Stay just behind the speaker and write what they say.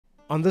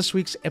On this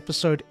week's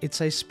episode,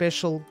 it's a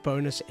special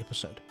bonus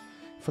episode.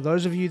 For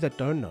those of you that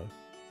don't know,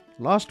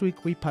 last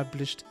week we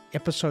published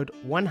episode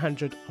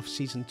 100 of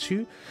season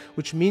 2,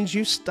 which means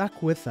you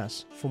stuck with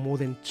us for more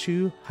than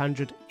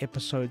 200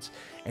 episodes,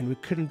 and we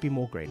couldn't be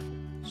more grateful.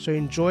 So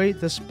enjoy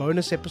this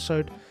bonus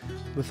episode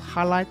with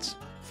highlights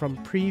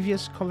from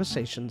previous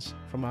conversations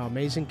from our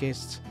amazing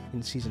guests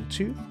in season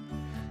 2,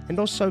 and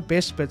also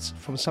best bits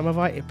from some of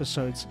our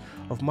episodes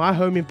of My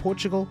Home in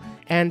Portugal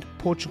and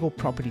Portugal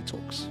Property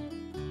Talks.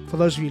 For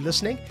those of you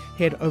listening,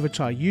 head over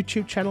to our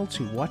YouTube channel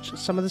to watch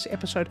some of this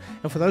episode.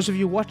 And for those of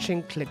you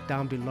watching, click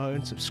down below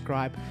and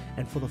subscribe.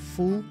 And for the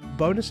full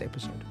bonus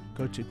episode,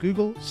 go to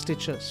Google,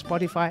 Stitcher,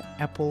 Spotify,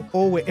 Apple,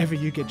 or wherever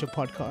you get your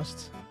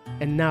podcasts.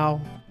 And now,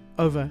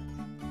 over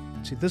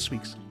to this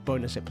week's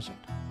bonus episode.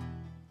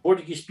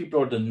 Portuguese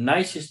people are the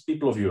nicest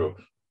people of Europe,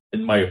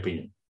 in my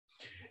opinion.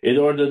 They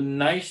are the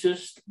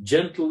nicest,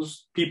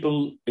 gentlest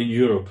people in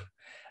Europe.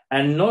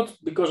 And not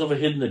because of a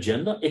hidden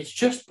agenda. It's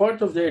just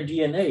part of their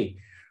DNA.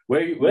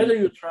 Whether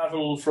you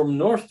travel from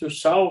north to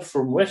south,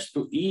 from west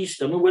to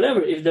east, I mean,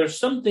 whatever, if there's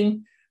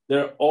something,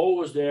 they're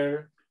always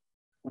there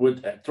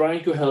with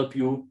trying to help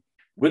you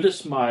with a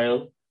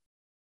smile,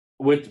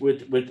 with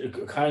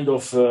a kind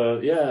of,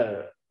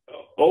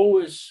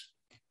 always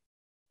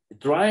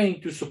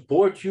trying to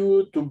support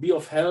you, to be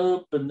of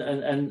help,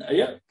 and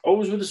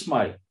always with a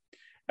smile.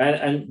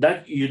 And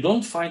that you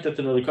don't find that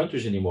in other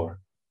countries anymore.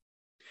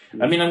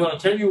 I mean, I'm going to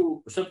tell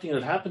you something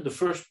that happened the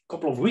first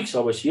couple of weeks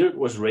I was here. It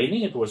was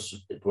raining. It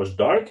was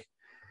dark.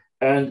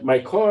 And my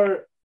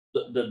car,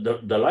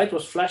 the light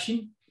was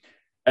flashing.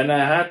 And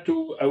I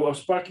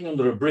was parking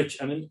under a bridge.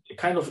 And then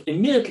kind of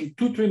immediately,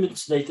 2-3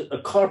 minutes later, a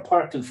car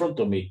parked in front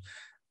of me.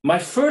 My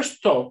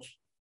first thought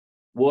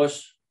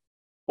was,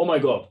 oh my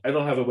God, I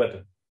don't have a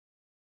weapon.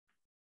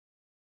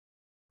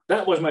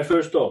 That was my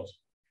first thought.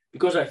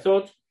 Because I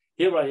thought,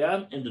 here I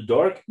am in the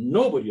dark,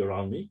 nobody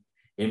around me.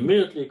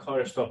 Immediately, a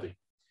car is stopping.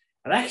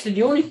 And actually,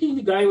 the only thing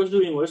the guy was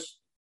doing was,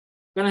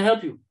 can I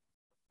help you?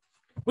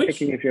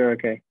 Checking if you're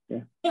okay.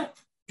 Yeah,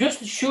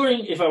 just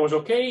assuring if I was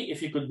okay, if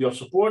he could be of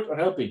support or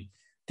helping.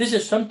 This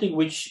is something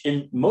which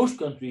in most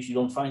countries you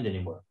don't find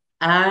anymore.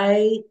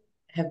 I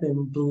have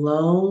been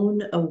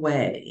blown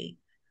away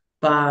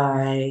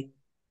by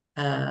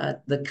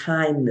the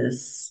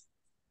kindness,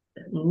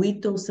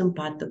 muito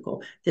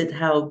simpático, that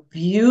how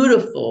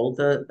beautiful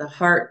the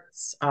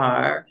hearts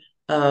are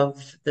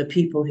of the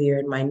people here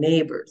and my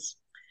neighbors.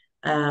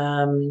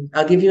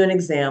 I'll give you an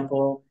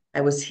example. I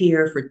was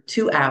here for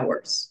 2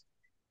 hours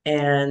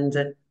and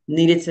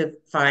needed to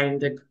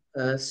find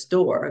a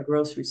store, a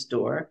grocery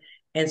store.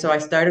 And so I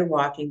started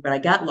walking, but I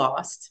got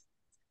lost.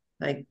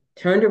 I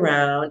turned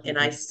around and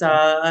I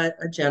saw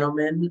a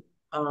gentleman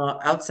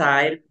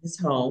outside his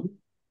home.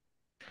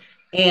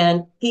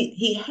 And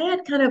he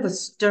had kind of a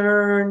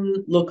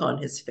stern look on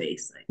his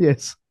face.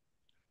 Yes.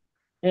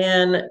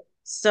 And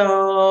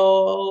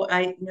so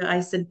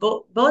I said,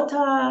 Boa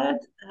tarde,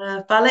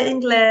 fala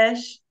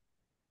English,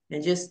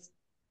 and just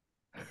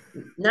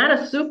not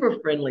a super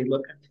friendly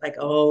look. I'm like,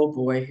 oh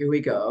boy, here we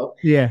go.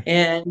 Yeah.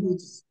 And he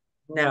just,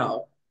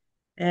 no.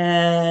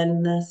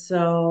 And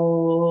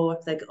so I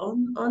was like,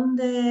 onde,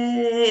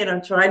 and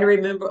I'm trying to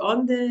remember,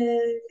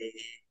 onde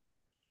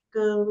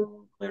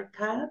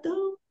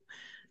mercado,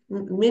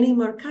 mini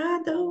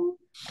mercado.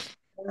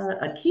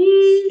 A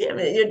key. I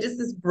mean, you're just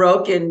this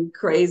broken,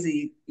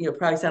 crazy,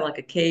 probably sound like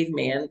a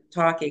caveman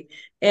talking.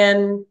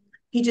 And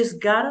he just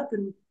got up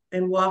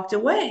and walked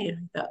away.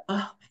 And I thought,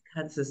 oh my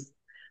God, this is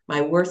my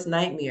worst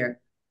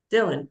nightmare.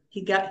 Dylan,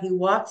 he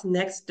walked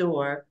next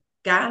door,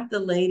 got the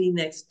lady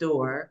next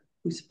door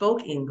who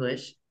spoke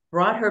English,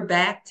 brought her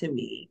back to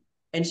me,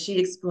 and she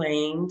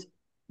explained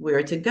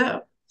where to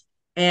go.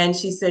 And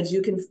she said,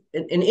 you can,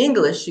 in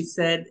English, she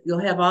said, you'll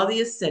have all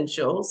the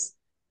essentials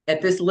at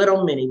this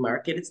little mini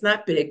market. It's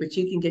not big, but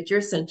you can get your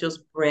essentials,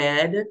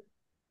 bread,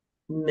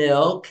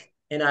 milk.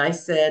 And I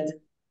said,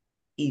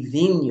 y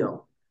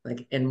vino,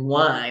 and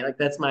wine,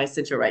 that's my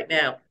essential right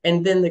now.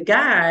 And then the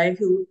guy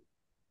who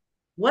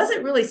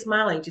wasn't really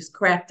smiling just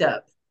cracked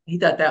up. He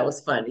thought that was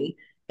funny.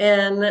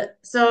 And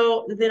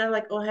so then I'm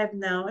like, oh, I've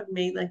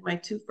made my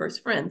 2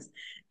 first friends.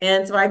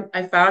 And so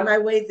I found my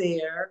way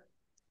there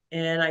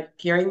and I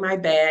carried my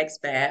bags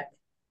back,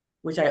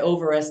 which I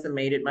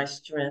overestimated my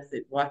strength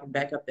at walking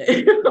back up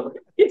there.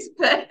 These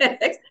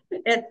bags.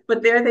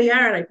 But there they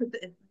are. And I put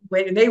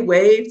and they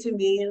waved to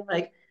me. And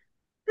I'm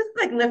this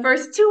is in the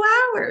first 2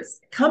 hours.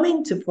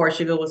 Coming to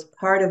Portugal was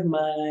part of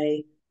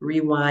my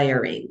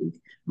rewiring,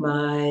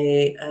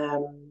 my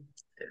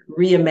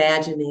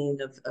reimagining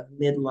of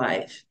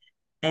midlife.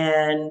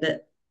 And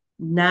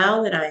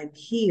now that I am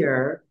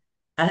here,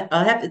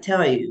 I'll have to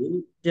tell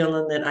you,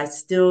 Dylan, that I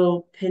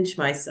still pinch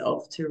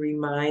myself to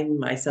remind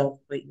myself,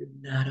 but you're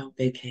not on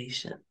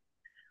vacation.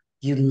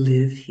 You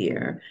live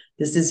here.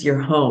 This is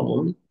your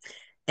home.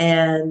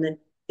 And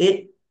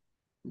it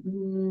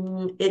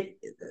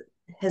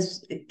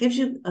gives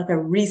you a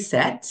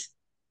reset.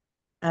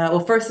 Well,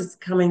 first it's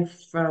coming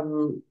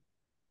from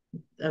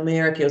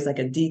America. It was like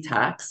a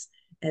detox.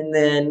 And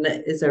then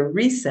it's a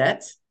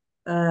reset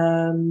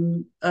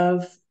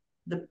of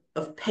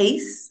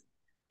pace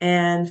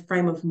and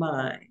frame of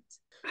mind.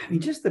 I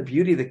mean, just the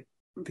beauty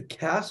of the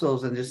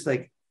castles and just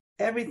like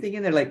everything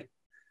in there, like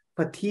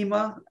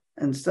Fatima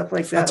and stuff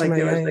like that. Like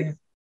there was like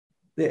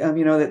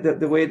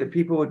the way that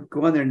people would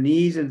go on their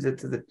knees into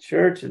the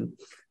church, and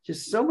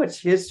just so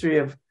much history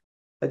of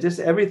just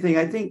everything.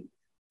 I think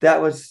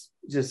that was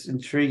just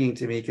intriguing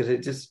to me because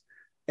it just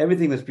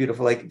everything was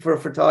beautiful. Like for a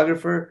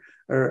photographer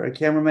or a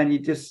cameraman,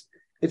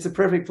 it's a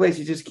perfect place.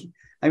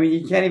 I mean,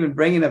 you can't even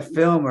bring in a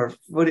film or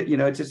footage.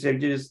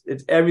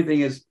 It's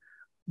everything is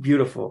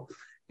beautiful.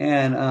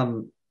 And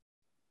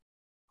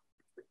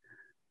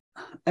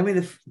I mean,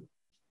 the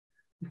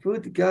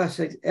food, gosh,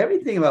 like,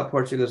 everything about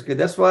Portugal is good.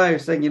 That's why I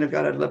was saying,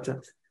 God, I'd love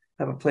to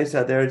have a place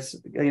out there. It's,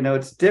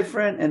 it's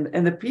different.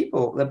 And the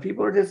people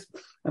are just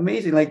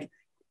amazing. Like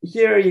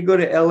here, you go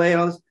to LA and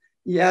all this,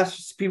 you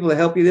ask people to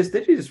help you.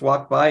 They just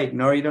walk by,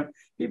 ignore you.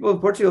 People in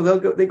Portugal,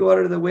 they go out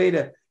of their way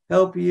to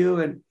help you.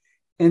 And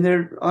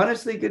they're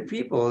honestly good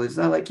people. It's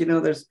not like,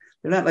 they're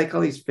not like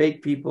all these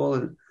fake people.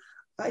 And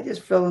I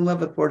just fell in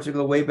love with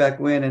Portugal way back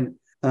when. And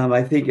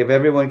I think if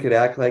everyone could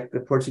act like the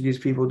Portuguese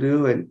people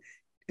do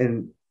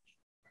and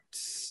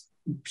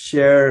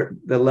share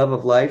the love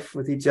of life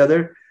with each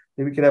other,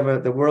 then we could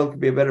have the world could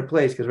be a better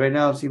place. Because right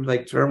now it seems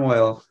like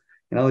turmoil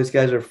and all these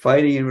guys are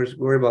fighting and we're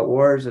worried about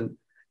wars. And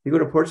you go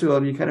to Portugal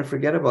and you kind of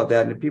forget about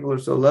that. And the people are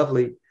so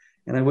lovely.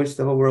 And I wish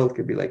the whole world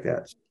could be like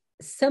that.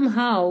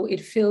 Somehow it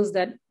feels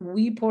that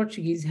we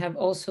Portuguese have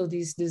also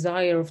this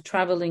desire of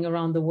traveling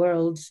around the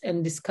world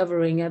and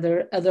discovering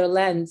other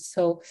lands.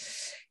 So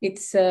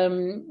it's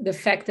the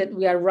fact that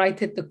we are right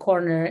at the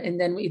corner and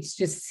then it's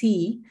just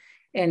sea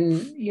and,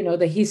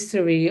 the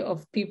history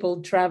of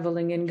people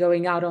traveling and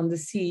going out on the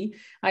sea.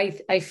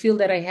 I feel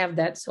that I have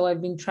that. So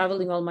I've been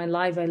traveling all my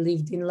life. I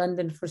lived in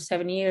London for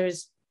 7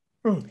 years,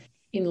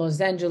 in Los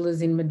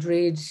Angeles, in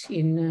Madrid,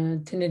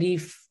 in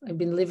Tenerife. I've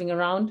been living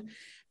around.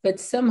 But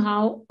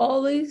somehow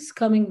always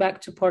coming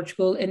back to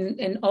Portugal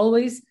and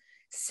always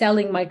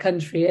selling my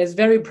country, as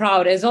very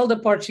proud as all the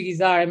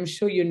Portuguese are, I'm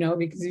sure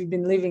because you've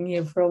been living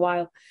here for a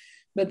while.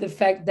 But the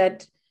fact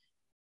that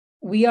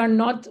we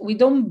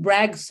don't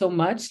brag so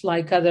much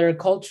like other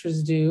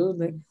cultures do,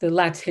 like the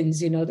Latins,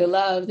 they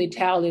love the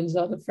Italians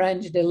or the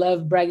French, they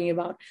love bragging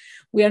about.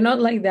 We are not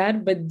like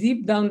that, but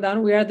deep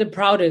down, we are the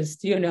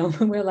proudest,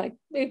 we're like,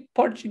 hey,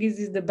 Portuguese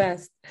is the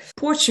best.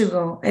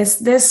 Portugal is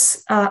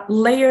this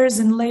layers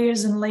and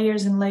layers and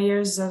layers and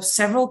layers of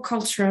several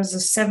cultures,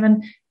 of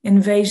 7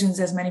 invasions,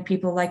 as many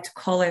people like to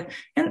call it.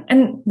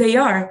 And they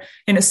are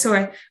in a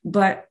sort,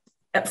 but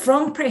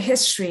from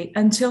prehistory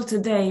until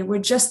today, we're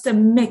just a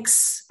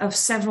mix of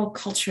several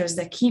cultures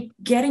that keep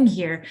getting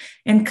here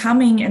and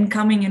coming and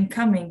coming and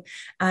coming,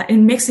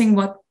 and mixing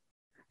with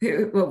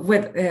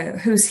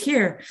who's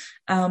here.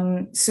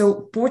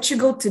 So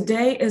Portugal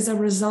today is a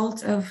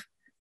result of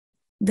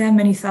that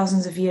many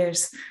thousands of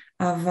years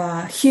of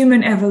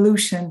human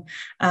evolution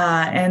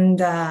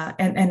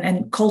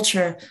and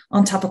culture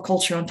on top of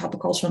culture on top of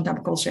culture on top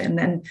of culture,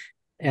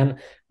 and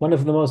one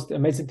of the most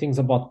amazing things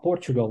about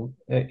Portugal,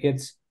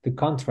 it's the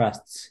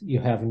contrasts you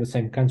have in the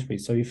same country.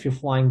 So if you're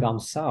flying down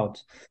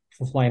south, if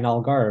you fly in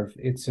Algarve,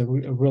 it's a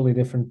really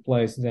different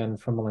place than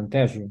from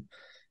Alentejo.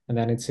 And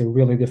then it's a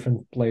really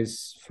different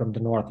place from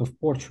the north of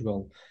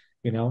Portugal,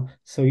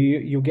 So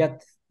you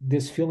get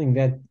this feeling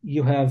that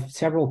you have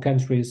several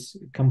countries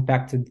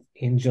compacted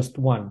in just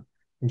one,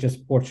 in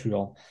just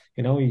Portugal.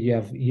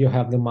 You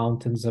have the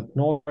mountains up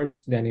north,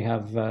 then you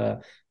have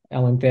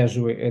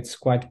Alentejo, it's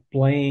quite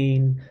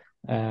plain.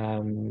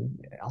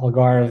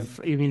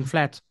 Algarve, you mean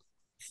flat?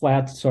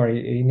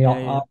 Sorry.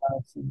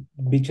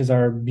 Beaches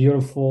are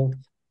beautiful.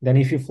 Then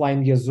if you fly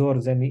in the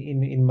Azores and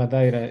in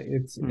Madeira,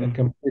 it's a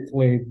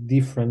completely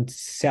different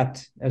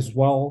set as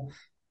well.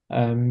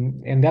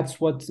 And that's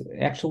what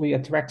actually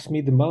attracts me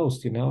the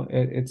most.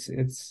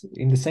 It's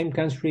in the same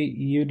country,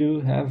 you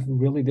do have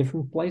really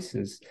different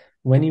places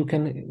where you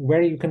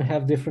can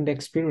have different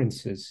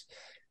experiences.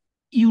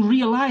 You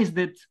realize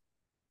that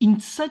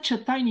in such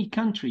a tiny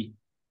country,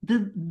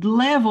 the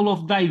level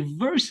of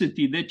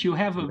diversity that you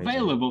have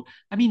available.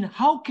 I mean,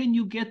 how can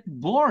you get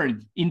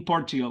bored in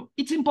Portugal?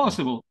 It's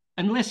impossible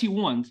unless you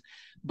want.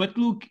 But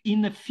look,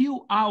 in a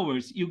few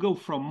hours, you go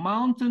from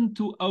mountain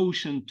to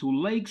ocean, to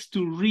lakes,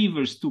 to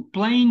rivers, to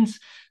plains,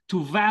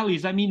 to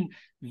valleys. I mean,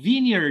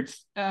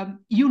 vineyards,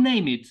 you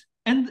name it.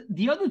 And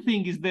the other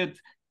thing is that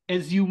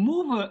as you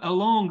move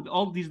along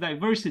all this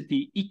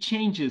diversity, it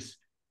changes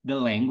the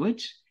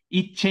language,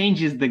 it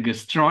changes the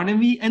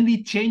gastronomy, and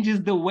it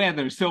changes the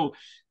weather. So,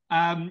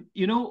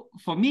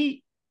 for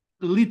me,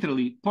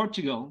 literally,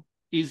 Portugal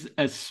is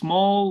a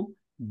small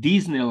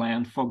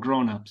Disneyland for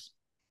grown-ups.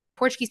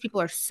 Portuguese people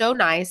are so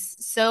nice,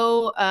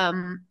 so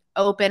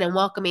open and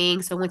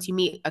welcoming. So once you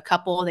meet a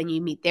couple, then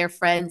you meet their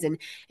friends and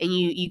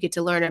you get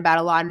to learn about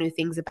a lot of new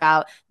things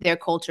about their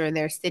culture and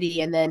their city.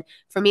 And then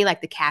for me,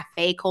 like the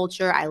cafe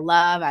culture, I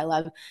love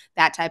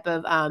that type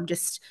of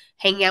just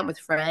hanging out with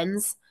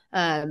friends,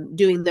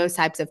 doing those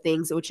types of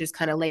things, which is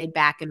kind of laid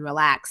back and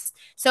relaxed.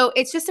 So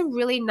it's just a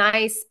really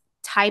nice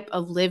type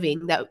of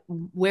living, that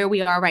where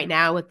we are right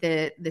now with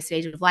the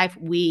stage of life,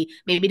 we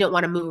maybe don't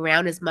want to move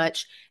around as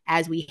much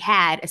as we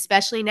had,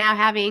 especially now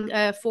having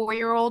a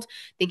 4-year-old,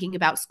 thinking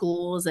about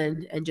schools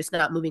and just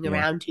not moving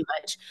around too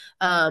much.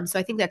 So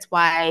I think that's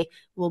why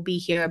we'll be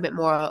here a bit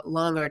more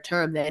longer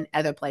term than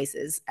other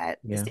places at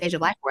the stage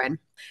of life we're in.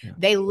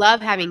 They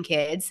love having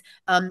kids.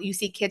 You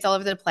see kids all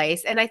over the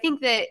place, and I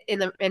think that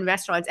in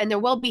restaurants, and they're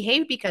well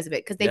behaved because of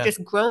it, because they've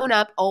just grown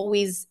up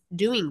always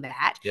doing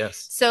that.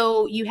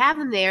 So you have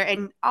them there,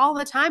 and all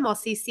the time I'll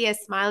see us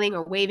smiling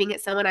or waving at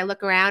someone. I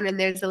look around, and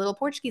there's a little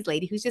Portuguese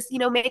lady who's just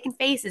making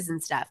faces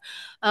and stuff.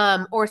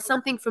 Or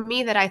something for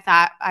me that I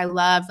thought I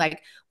loved,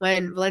 like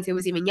when Valencia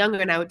was even younger,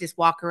 and I would just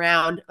walk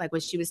around, like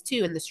when she was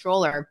 2 in the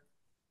stroller.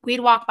 We'd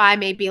walk by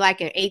maybe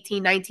like an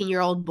 18,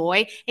 19-year-old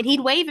boy, and he'd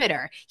wave at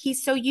her.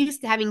 He's so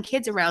used to having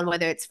kids around,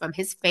 whether it's from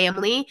his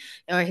family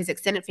or his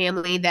extended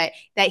family, that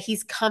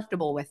he's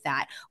comfortable with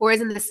that.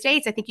 Whereas in the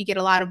States, I think you get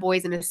a lot of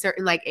boys in a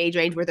certain like age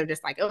range where they're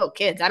just like, oh,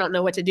 kids, I don't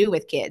know what to do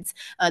with kids.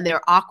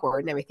 They're awkward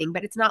and everything.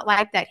 But it's not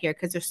like that here,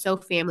 because they're so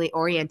family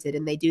oriented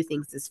and they do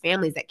things as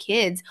families, that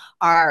kids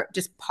are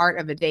just part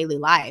of a daily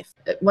life.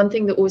 One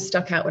thing that always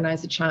stuck out when I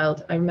was a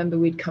child, I remember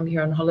we'd come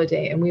here on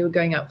holiday and we were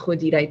going up Rua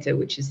Direita,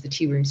 which is the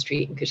tea room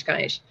street in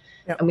Cascais.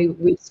 And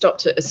we'd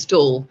stopped at a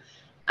stall,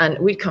 and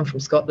we'd come from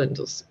Scotland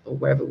or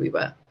wherever we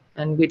were.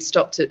 And we'd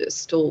stopped at a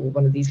stall with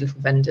one of these little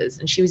vendors,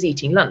 and she was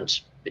eating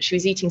lunch, but she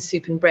was eating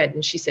soup and bread.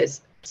 And she says,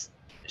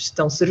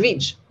 "Estão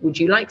servidos? Would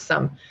you like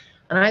some?"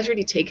 And I was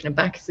really taken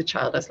aback as a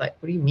child. I was like,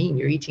 what do you mean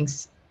you're eating?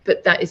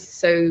 But that is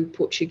so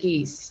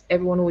Portuguese.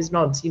 Everyone always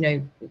nods, do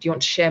you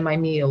want to share my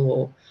meal?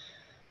 Or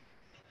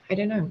I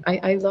don't know.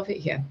 I love it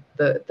here.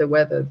 The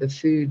weather, the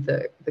food,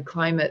 the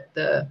climate,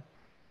 I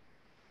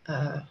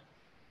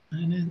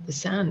don't know, the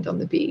sand on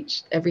the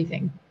beach,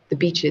 everything. The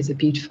beaches are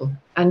beautiful.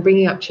 And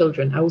bringing up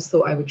children, I always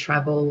thought I would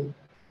travel,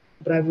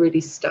 but I've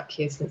really stuck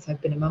here since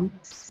I've been a mum.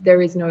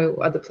 There is no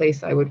other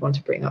place I would want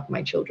to bring up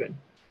my children,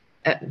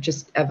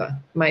 just ever.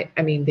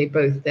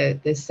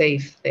 They're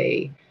safe.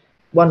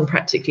 One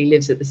practically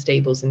lives at the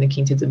stables in the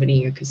Quinta de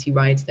Marinha because he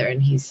rides there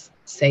and he's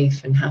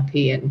safe and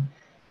happy. And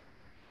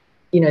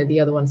the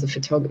other one's a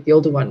photographer. The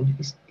older one,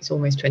 he's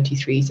almost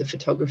 23, he's a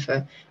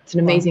photographer. It's an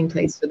amazing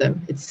place for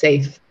them. It's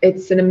safe.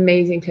 It's an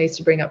amazing place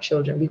to bring up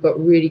children. We've got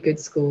really good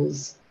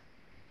schools,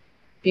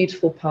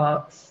 beautiful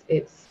parks.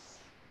 It's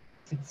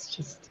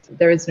just,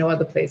 there is no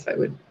other place I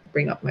would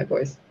bring up my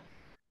boys.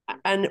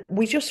 And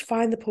we just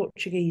find the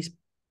Portuguese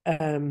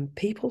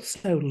people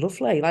so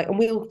lovely. And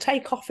we'll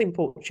take off in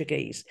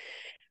Portuguese,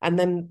 and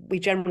then we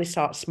generally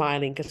start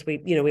smiling because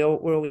we're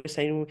always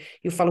saying,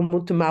 "You falo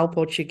muito mal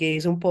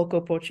Portuguese, un pouco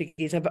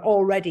Portuguese," but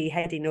already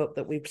heading up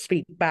that we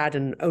speak bad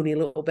and only a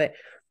little bit.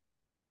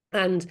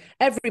 And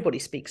everybody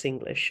speaks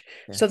English.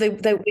 So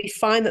we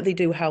find that they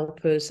do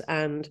help us.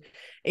 And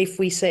if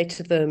we say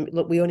to them,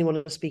 look, we only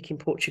want to speak in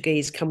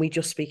Portuguese, can we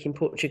just speak in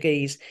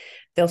Portuguese?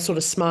 They'll sort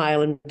of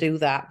smile and do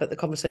that, but the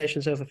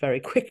conversation's over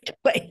very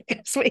quickly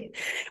because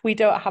we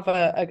don't have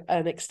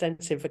an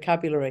extensive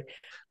vocabulary.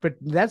 But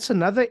that's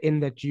another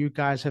in that you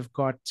guys have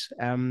got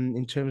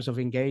in terms of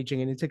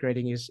engaging and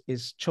integrating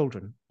is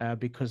children,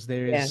 because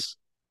there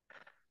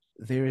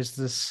is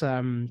this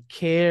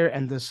care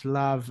and this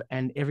love,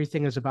 and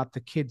everything is about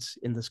the kids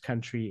in this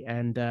country,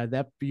 and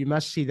that you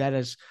must see that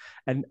as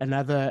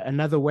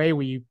another way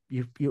where you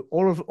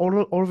all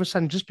of a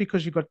sudden, just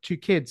because you've got 2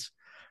 kids,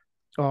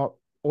 are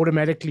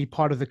automatically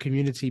part of the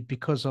community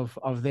because of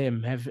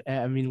them. With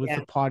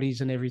the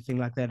parties and everything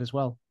like that as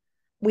well.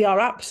 We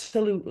are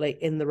absolutely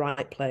in the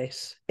right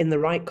place, in the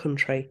right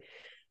country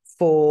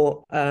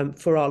for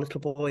our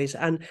little boys.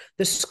 And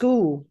the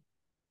school,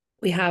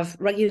 we have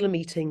regular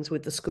meetings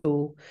with the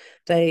school.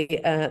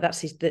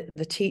 That's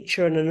the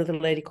teacher and another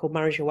lady called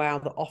Mary Joao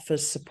that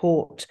offers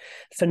support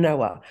for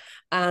Noah.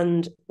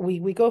 And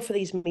we go for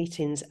these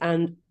meetings,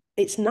 and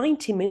it's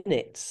 90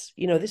 minutes.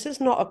 This is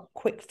not a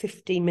quick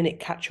 15-minute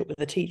catch up with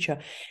the teacher.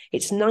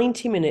 It's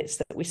 90 minutes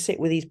that we sit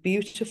with these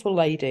beautiful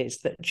ladies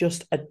that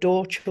just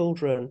adore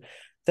children,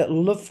 that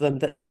love them,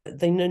 that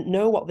they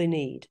know what they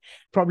need.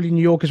 Probably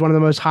New York is one of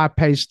the most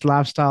high-paced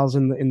lifestyles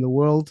in the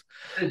world.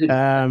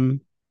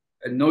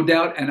 No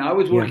doubt. And I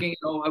was working,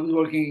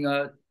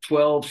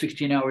 12,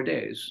 16-hour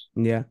days.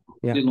 Yeah.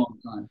 A long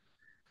time.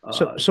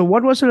 So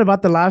what was it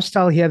about the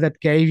lifestyle here that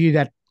gave you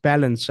that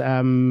balance?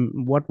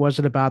 What was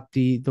it about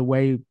the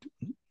way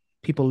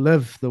people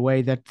live, the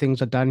way that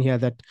things are done here,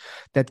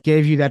 that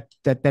gave you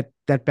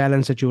that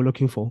balance that you were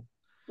looking for?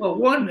 Well,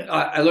 one,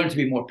 I learned to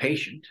be more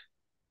patient.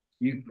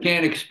 You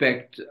can't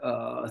expect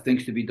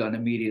things to be done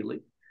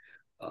immediately,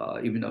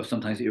 even though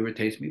sometimes it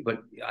irritates me.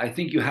 But I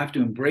think you have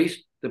to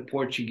embrace the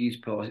Portuguese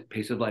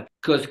pace of life,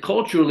 because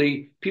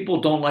culturally, people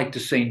don't like to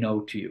say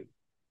no to you.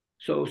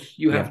 So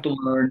you have to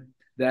learn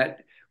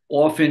that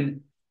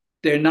often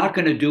they're not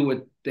going to do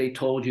what they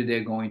told you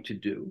they're going to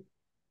do,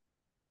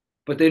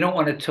 but they don't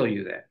want to tell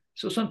you that.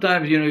 So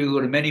sometimes, you go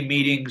to many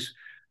meetings.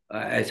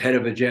 As head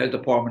of a jazz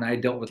department, I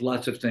dealt with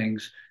lots of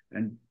things.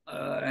 And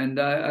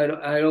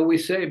I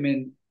always say,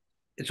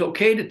 it's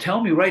okay to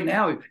tell me right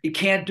now you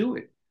can't do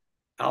it.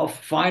 I'll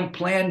find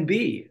plan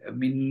B. I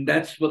mean,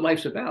 that's what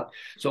life's about.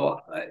 So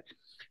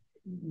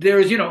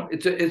there's,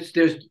 it's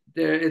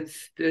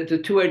a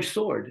two-edged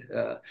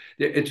sword.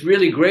 It's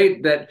really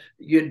great that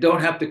you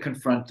don't have to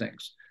confront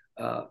things.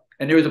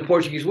 And there's a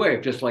Portuguese way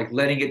of just like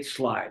letting it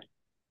slide.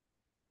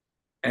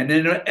 And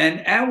then,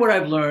 and what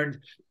I've learned,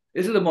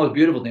 this is the most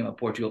beautiful thing about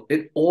Portugal.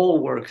 It all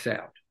works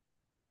out.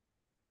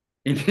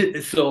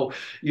 So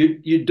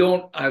you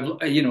don't,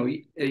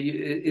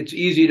 it's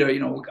easy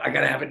to, I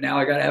got to have it now.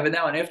 I got to have it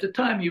now. And after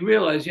time, you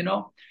realize,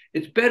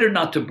 it's better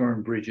not to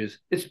burn bridges.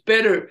 It's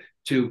better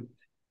to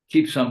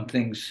keep some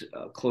things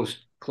close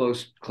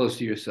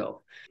to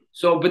yourself.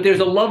 So, but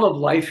there's a love of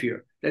life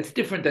here that's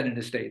different than in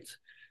the States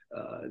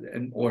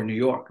or New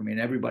York. I mean,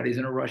 everybody's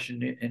in a rush in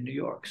New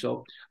York.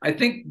 So I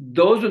think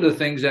those are the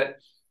things that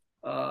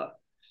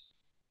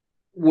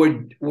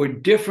were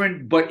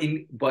different,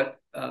 but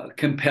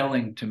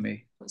compelling to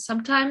me.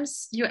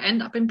 Sometimes you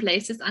end up in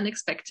places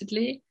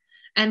unexpectedly,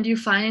 and you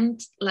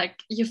find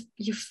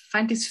you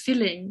find this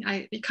feeling.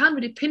 You can't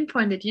really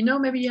pinpoint it.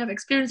 Maybe you have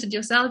experienced it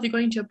yourself. You're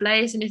going to a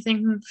place and you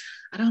think,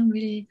 I don't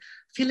really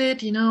feel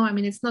it. I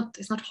mean, it's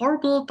not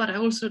horrible, but I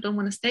also don't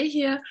want to stay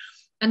here.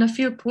 And I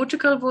feel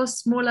Portugal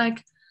was more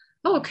like,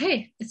 oh,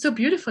 okay, it's so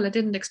beautiful. I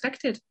didn't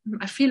expect it.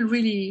 I feel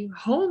really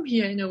home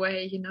here in a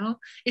way.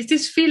 It's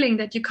this feeling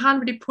that you can't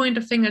really point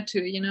a finger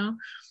to.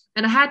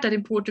 And I had that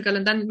in Portugal.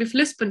 And then with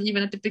Lisbon,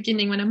 even at the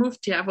beginning when I moved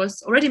here, I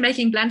was already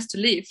making plans to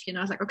leave.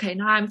 I was like, okay,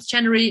 now it's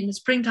January, in the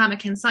springtime, I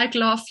can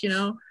cycle off,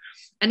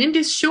 And in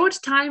this short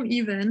time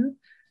even,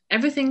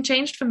 everything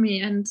changed for me.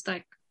 And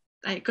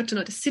I got to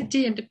know the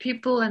city and the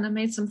people, and I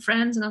made some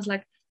friends. And I was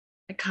like,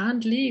 I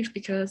can't leave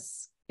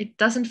because it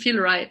doesn't feel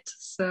right.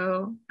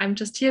 So I'm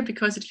just here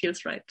because it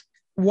feels right.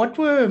 What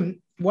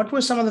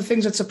were some of the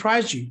things that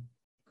surprised you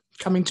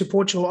coming to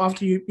Portugal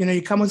after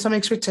you come with some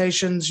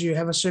expectations, you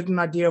have a certain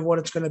idea of what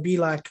it's going to be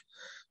like?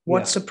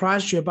 What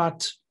surprised you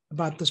about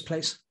this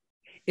place?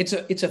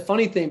 It's a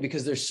funny thing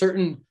because there's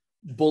certain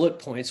bullet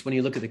points when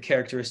you look at the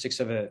characteristics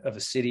of a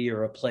city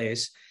or a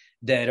place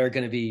that are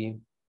going to be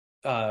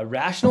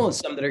rational and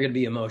some that are going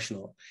to be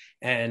emotional.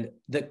 And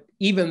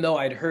even though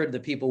I'd heard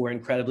that people were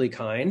incredibly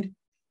kind,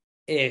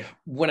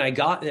 when I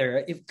got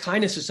there, if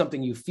kindness is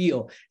something you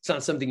feel, it's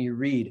not something you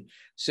read.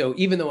 So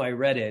even though I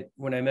read it,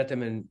 when I met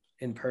them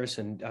in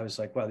person, I was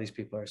like, wow, these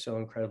people are so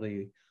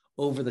incredibly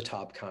over the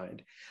top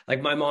kind.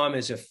 Like my mom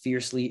is a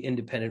fiercely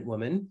independent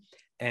woman,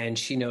 and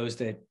she knows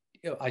that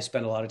I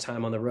spend a lot of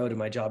time on the road and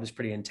my job is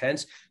pretty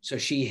intense. So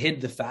she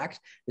hid the fact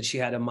that she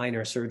had a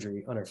minor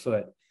surgery on her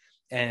foot.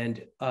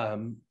 And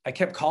I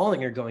kept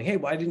calling her going, hey,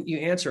 why didn't you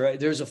answer?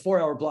 There's a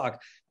 4-hour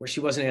block where she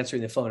wasn't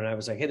answering the phone. And I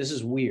was like, hey, this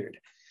is weird.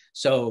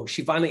 So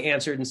she finally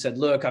answered and said,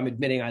 look, I'm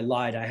admitting I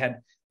lied. I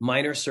had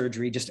minor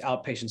surgery, just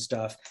outpatient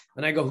stuff.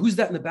 And I go, who's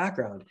that in the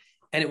background?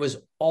 And it was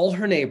all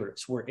her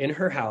neighbors were in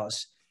her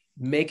house,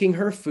 making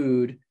her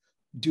food,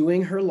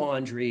 doing her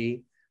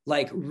laundry,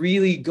 like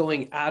really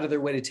going out of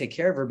their way to take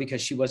care of her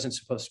because she wasn't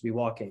supposed to be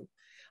walking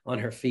on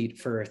her feet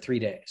for 3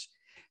 days.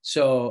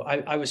 So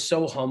I was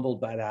so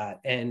humbled by that.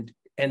 And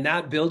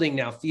that building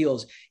now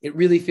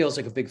really feels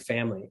like a big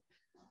family,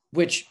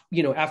 which,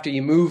 after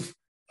you move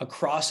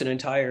across an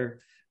entire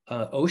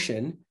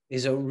ocean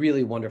is a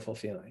really wonderful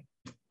feeling.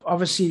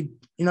 Obviously,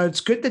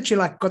 it's good that you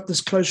got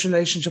this close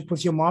relationship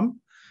with your mom,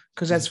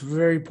 because that's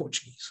very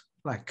Portuguese.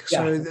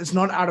 So it's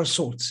not out of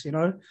sorts,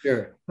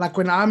 Sure. Like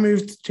when I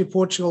moved to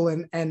Portugal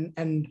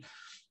and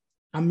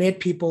I met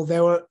people, they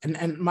were,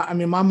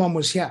 my mom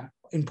was here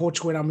in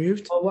Portugal when I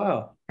moved. Oh,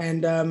 wow.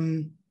 And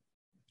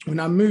when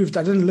I moved,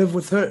 I didn't live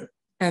with her.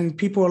 And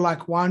people were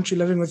like, why aren't you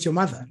living with your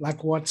mother?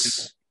 Like,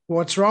 what's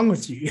wrong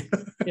with you?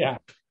 Yeah.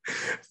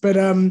 But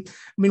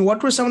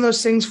what were some of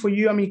those things for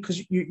you?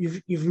 Because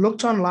you've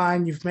looked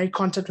online, you've made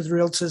contact with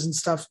realtors and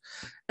stuff.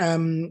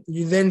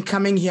 You're then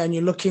coming here and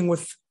you're looking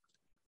with,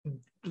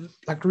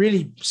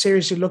 really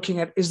seriously looking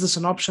at, is this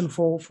an option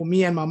for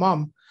me and my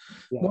mom?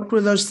 Yeah. What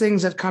were those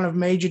things that kind of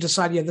made you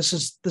decide, this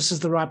is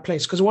the right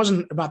place? Because it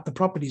wasn't about the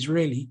properties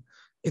really.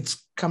 It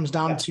comes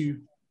down to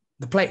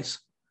the place.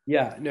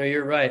 Yeah, no,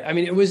 you're right.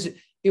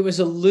 It was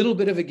a little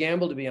bit of a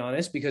gamble, to be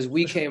honest, because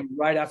we came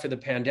right after the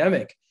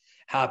pandemic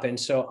happened.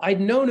 So I'd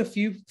known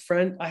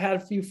I had a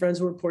few friends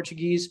who were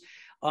Portuguese,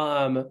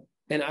 and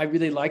I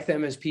really liked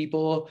them as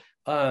people.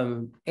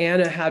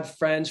 Anna had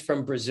friends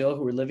from Brazil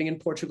who were living in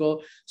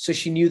Portugal, so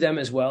she knew them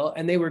as well.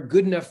 And they were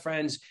good enough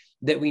friends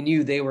that we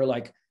knew they were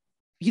like,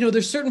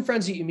 there's certain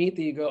friends that you meet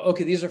that you go,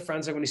 okay, these are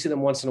friends I'm going to see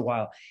them once in a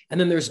while. And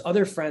then there's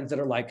other friends that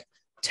are like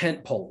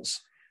tent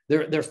poles.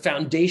 They're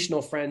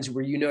foundational friends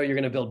where you're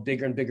going to build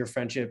bigger and bigger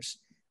friendships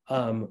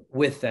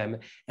with them.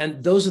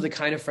 And those are the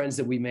kind of friends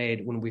that we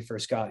made when we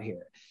first got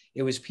here.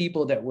 It was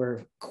people that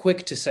were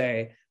quick to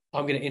say,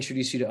 I'm going to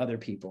introduce you to other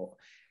people.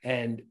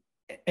 And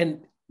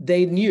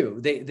they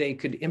knew they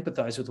could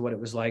empathize with what it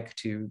was like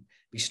to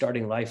be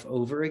starting life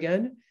over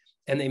again.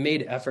 And they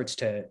made efforts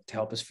to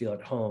help us feel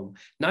at home,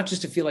 not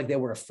just to feel like they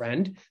were a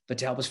friend, but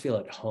to help us feel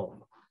at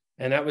home.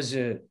 And that was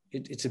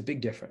it's a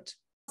big difference.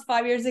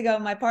 5 years ago,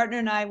 my partner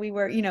and I, we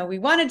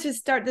wanted to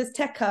start this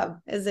tech hub,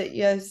 as I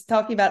was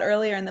talking about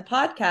earlier in the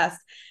podcast.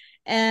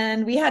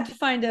 And we had to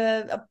find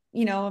a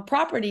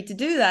property to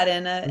do that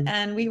in,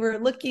 and we were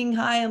looking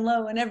high and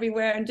low and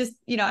everywhere, and just,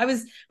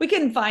 we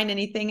couldn't find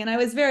anything, and I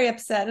was very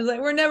upset. I was like,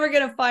 we're never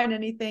going to find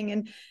anything.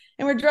 And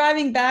we're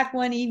driving back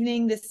one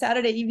evening, this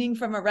Saturday evening,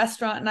 from a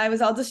restaurant, and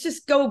I'll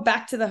just go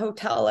back to the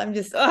hotel. I'm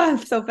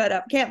so fed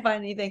up, can't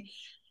find anything.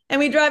 And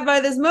we drive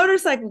by this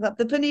motorcycle club,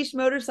 the Paniche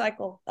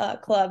Motorcycle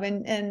Club,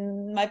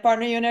 and my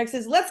partner Eric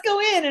says, let's go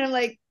in. And I'm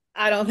like,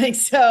 I don't think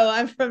so.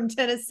 I'm from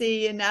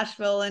Tennessee and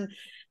Nashville, and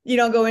you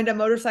don't go into a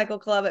motorcycle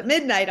club at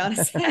midnight on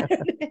a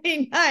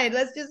Saturday night.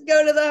 Let's just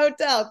go to the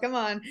hotel. Come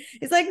on.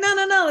 He's like,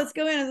 no, let's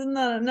go in. I said,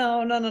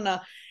 no.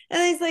 And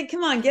he's like,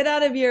 come on, get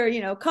out of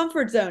your,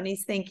 comfort zone.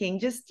 He's thinking,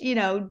 just,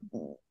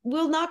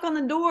 we'll knock on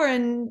the door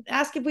and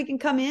ask if we can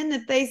come in.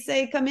 If they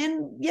say come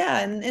in,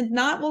 yeah. And if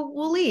not,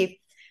 we'll leave.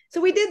 So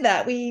we did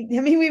that. We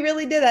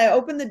really did. I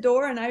opened the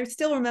door, and I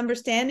still remember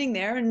standing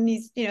there, and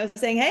he's,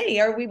 saying, hey,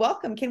 are we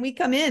welcome? Can we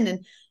come in?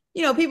 And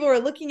people were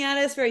looking at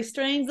us very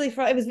strangely.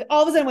 It was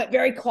all of a sudden went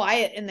very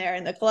quiet in there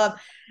in the club.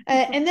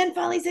 And then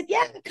finally said,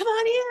 yeah, come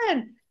on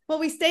in. Well,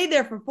 we stayed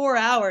there for 4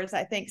 hours,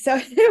 I think. So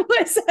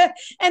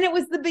it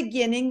was the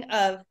beginning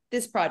of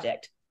this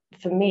project.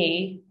 For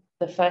me,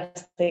 the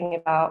first thing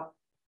about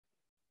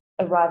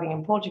arriving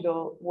in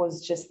Portugal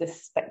was just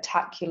this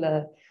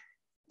spectacular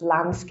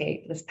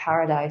landscape, this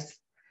paradise,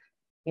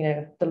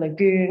 the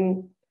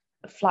lagoon,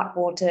 flat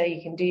water,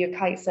 you can do your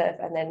kite surf,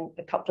 and then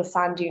a couple of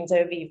sand dunes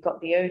over, you've got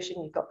the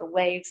ocean, you've got the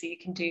waves, so you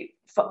can do,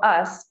 for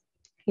us,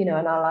 in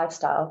our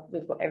lifestyle,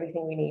 we've got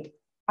everything we need.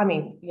 I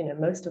mean,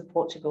 most of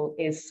Portugal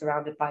is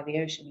surrounded by the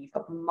ocean. You've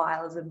got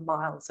miles and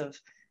miles of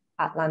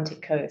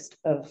Atlantic coast,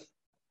 of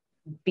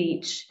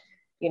beach,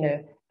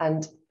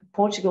 and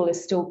Portugal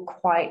is still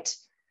quite,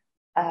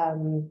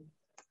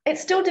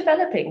 it's still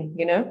developing,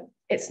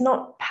 it's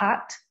not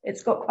packed.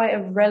 It's got quite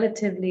a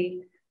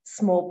relatively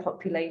small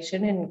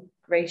population in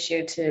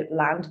ratio to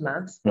land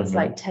mass. It's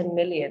like 10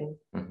 million,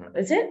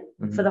 is it?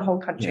 For the whole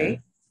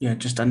country? Yeah,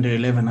 just under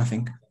 11, I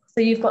think.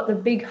 So you've got the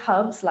big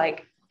hubs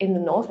like in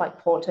the north, like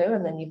Porto,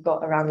 and then you've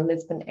got around the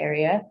Lisbon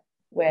area,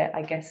 where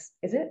I guess,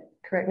 is it?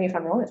 Correct me if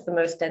I'm wrong, it's the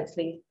most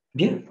densely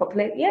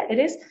populated. Yeah, it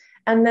is.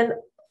 And then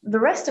the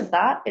rest of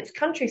that, it's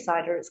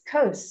countryside or it's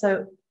coast.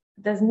 So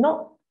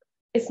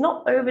it's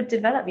not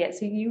overdeveloped yet.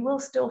 So you will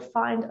still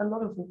find a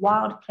lot of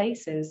wild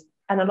places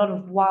and a lot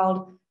of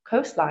wild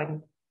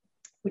coastline,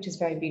 which is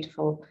very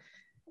beautiful.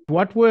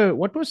 What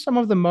were some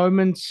of the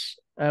moments,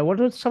 what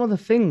were some of the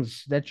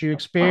things that you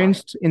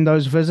experienced in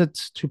those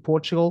visits to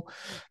Portugal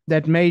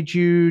that made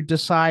you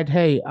decide,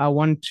 hey, I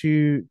want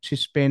to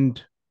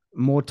spend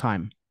more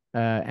time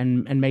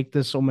and make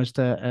this almost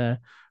a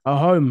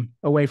home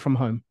away from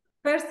home?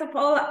 First of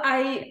all,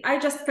 I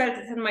just felt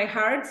it in my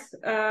heart,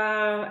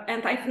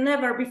 and I've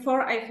never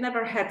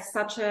had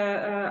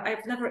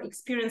I've never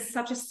experienced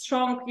such a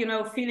strong,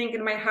 feeling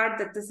in my heart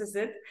that this is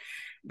it.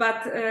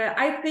 But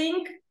I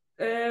think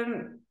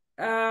there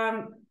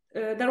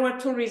were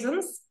two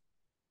reasons.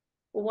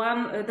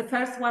 The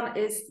first one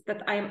is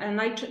that I'm a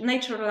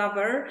nature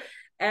lover,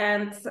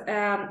 and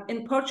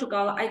in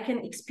Portugal I can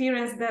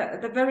experience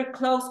the very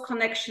close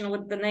connection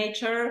with the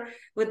nature,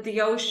 with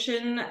the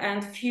ocean,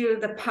 and feel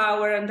the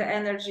power and the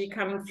energy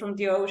coming from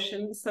the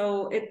ocean.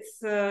 So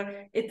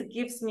it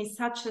gives me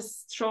such a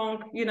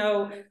strong,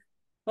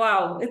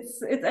 wow,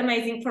 it's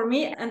amazing for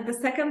me. And the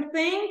second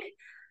thing,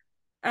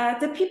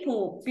 the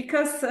people,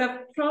 because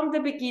from the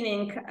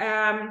beginning,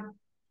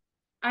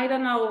 I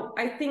don't know,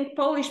 I think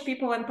Polish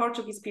people and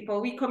Portuguese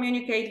people, we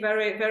communicate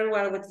very, very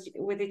well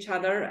with each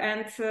other.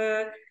 And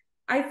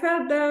I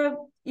felt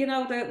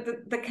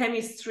the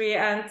chemistry,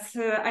 and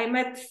I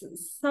met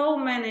so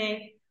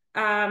many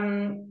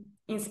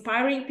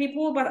inspiring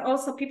people, but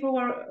also people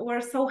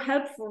were so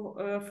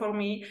helpful for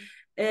me.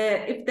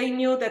 If they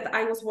knew that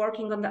I was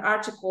working on the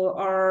article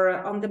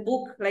or on the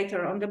book,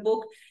 later on the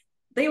book,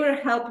 they were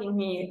helping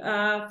me.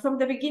 From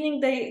the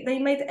beginning, they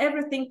made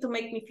everything to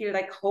make me feel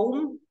like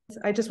home.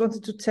 I just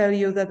wanted to tell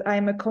you that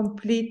I'm a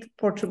complete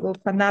Portugal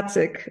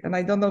fanatic, and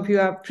I don't know if you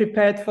are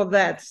prepared for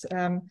that,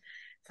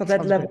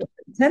 level of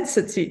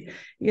intensity.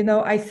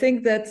 I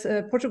think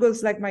that Portugal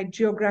is like my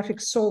geographic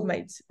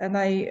soulmate, and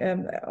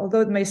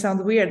although it may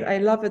sound weird, I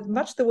love it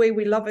much the way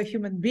we love a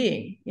human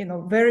being,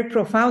 very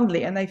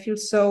profoundly, and I feel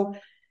so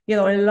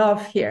in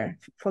love here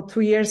for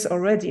 2 years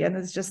already, and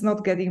it's just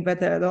not getting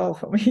better at all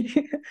for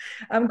me.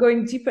 I'm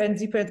going deeper and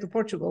deeper into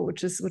Portugal,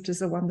 which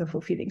is a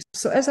wonderful feeling.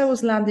 So as I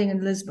was landing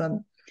in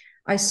Lisbon,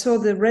 I saw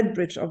the Red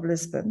Bridge of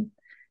Lisbon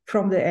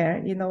from the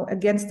air,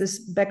 against this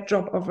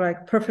backdrop of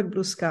like perfect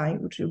blue sky,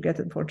 which you get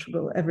in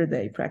Portugal every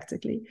day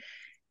practically.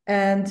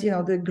 And,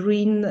 the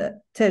green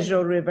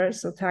Tejo River,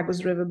 so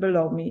Tagus River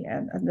below me,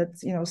 and that,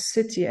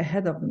 city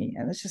ahead of me.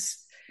 And it's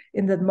just,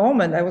 in that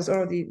moment, I was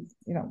already,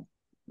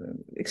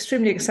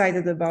 extremely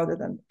excited about it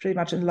and pretty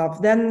much in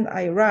love. Then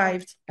I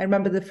arrived. I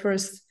remember the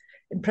first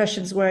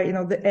impressions were,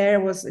 the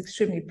air was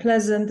extremely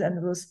pleasant and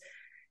it was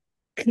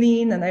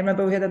clean. And I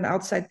remember we had an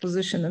outside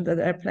position in that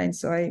airplane.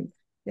 So I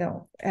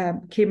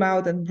came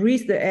out and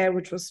breathed the air,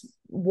 which was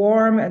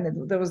warm,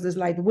 and there was this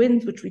light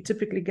wind, which we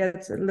typically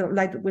get a little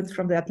light wind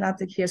from the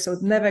Atlantic here, so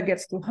it never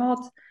gets too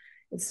hot.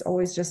 It's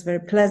always just very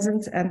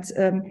pleasant. And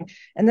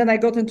then I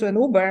got into an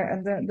Uber,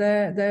 and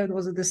there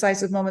was a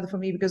decisive moment for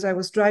me, because I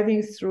was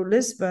driving through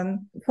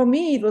Lisbon. For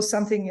me, it was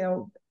something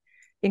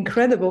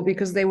incredible,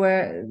 because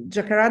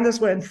jacarandas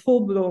were in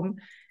full bloom,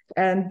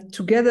 and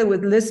together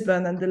with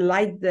Lisbon and the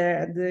light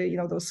there,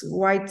 and those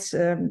white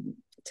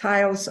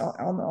tiles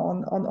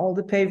on all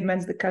the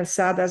pavements, the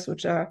calçadas,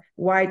 which are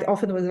white,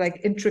 often with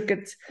like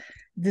intricate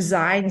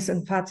designs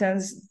and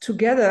patterns,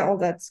 together all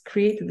that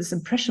created this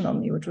impression on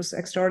me, which was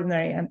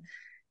extraordinary. And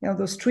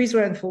those trees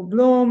were in full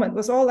bloom. It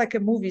was all like a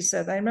movie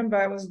set. I remember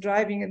I was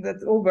driving in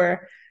that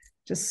Uber,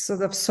 just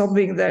sort of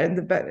sobbing there in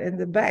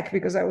the back,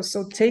 because I was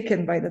so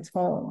taken by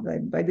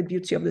by the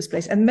beauty of this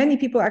place. And many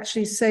people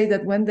actually say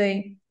that when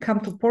they come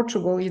to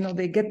Portugal,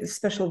 they get this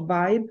special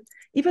vibe,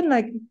 even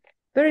like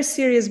very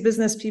serious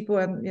business people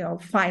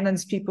and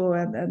finance people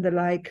and the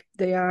like.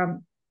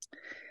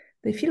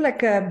 They feel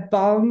like a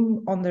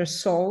balm on their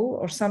soul,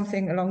 or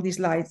something along these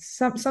lines,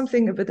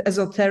 something a bit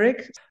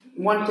esoteric.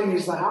 One thing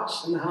is the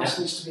house, and the house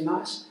needs to be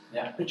nice.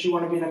 Yeah. But you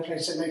want to be in a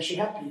place that makes you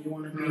happy. You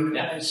want to be in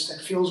a place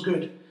that feels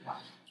good. Yeah.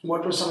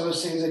 What were some of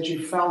those things that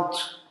you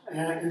felt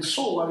and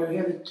saw? I mean,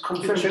 It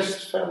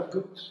just felt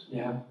good.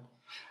 Yeah.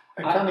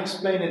 I can't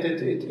explain it.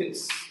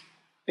 It's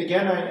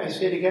again. I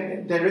say it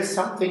again. There is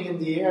something in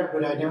the air,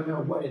 but I don't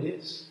know what it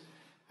is.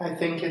 I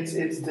think it's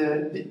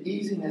the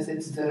easiness.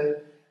 It's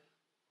the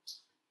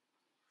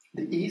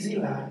easy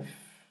life.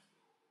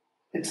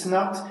 It's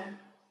not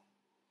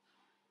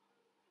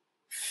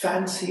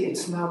fancy.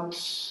 It's not.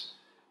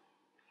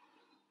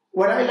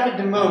 What I like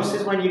the most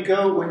is when you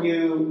go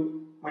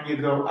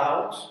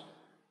out.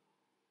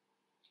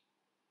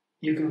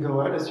 You can go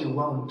out as you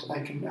want. I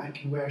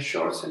can wear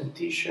shorts and a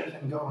t-shirt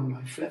and go on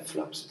my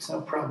flip-flops. It's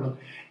no problem.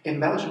 In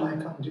Belgium, I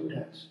can't do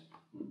that.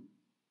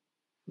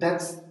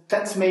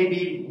 That's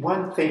maybe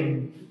one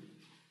thing.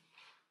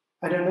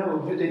 I don't know,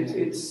 but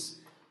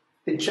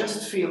it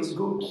just feels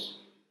good.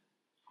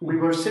 We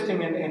were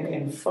sitting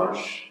in Foch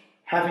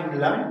having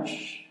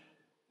lunch,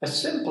 a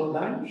simple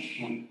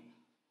lunch,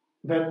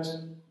 but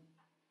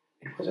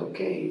it was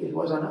okay. It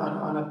was on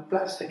a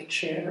plastic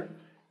chair,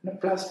 on a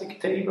plastic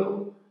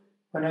table.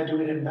 When I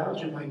do it in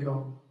Belgium, I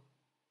go,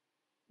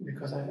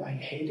 because I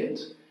hate it.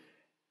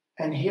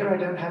 And here I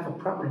don't have a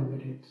problem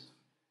with it.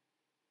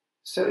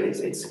 So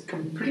it's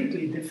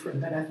completely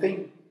different. And I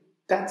think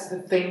that's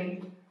the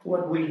thing,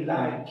 what we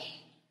like.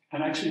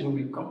 And actually, when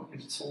we come,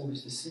 it's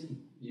always the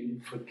same.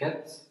 You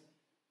forget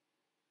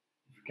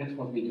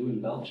what we do in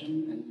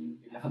Belgium, and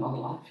you have another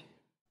life.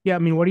 Yeah, I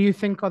mean, what do you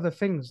think are the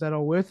things that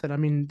are worth it? I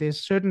mean, there's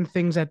certain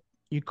things that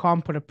you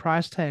can't put a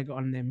price tag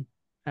on them.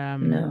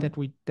 No. that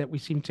we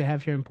seem to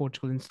have here in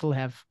Portugal and still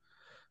have.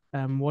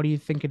 What do you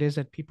think it is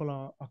that people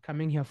are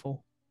coming here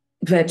for?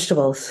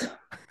 Vegetables.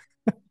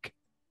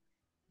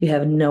 You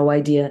have no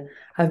idea.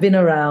 I've been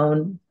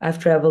around. I've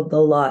traveled a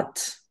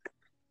lot.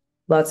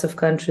 Lots of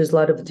countries, a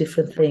lot of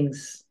different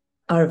things.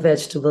 Our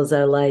vegetables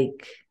are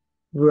like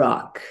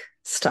rock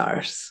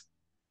stars.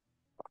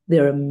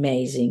 They're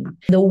amazing.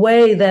 The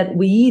way that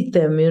we eat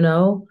them,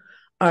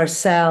 our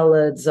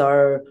salads,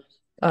 our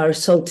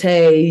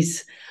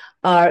sautés,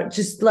 are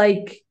just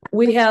like,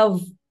 we have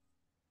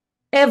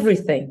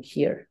everything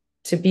here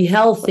to be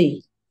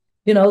healthy.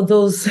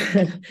 Those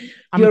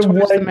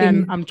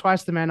I'm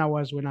twice the man I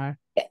was when I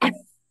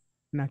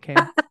came.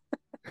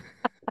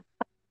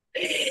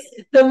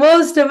 The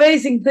most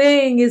amazing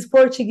thing is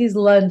Portuguese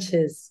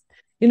lunches.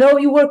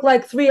 You work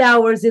like 3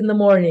 hours in the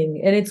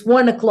morning and it's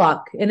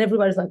 1:00 and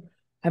everybody's like,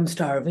 I'm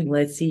starving,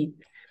 let's eat.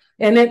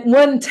 And at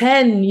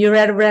 1:10 you're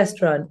at a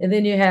restaurant, and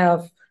then you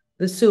have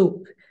the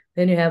soup,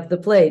 then you have the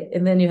plate,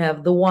 and then you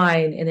have the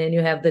wine, and then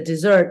you have the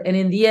dessert, and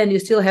in the end you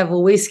still have a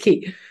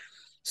whiskey.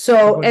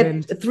 So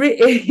at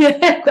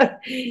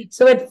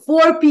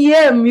 4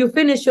 p.m. you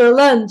finish your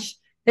lunch,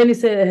 and you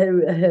say,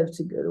 I have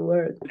to go to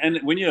work. And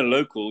when you're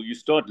local, you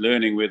start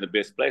learning where the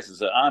best places.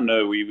 So I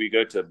know we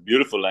go to a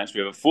beautiful lunch.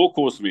 We have a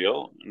 4-course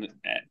meal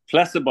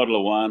plus a bottle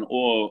of wine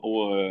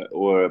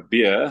or a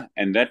beer,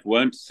 and that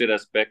won't set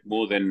us back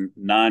more than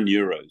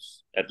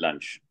 €9 at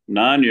lunch.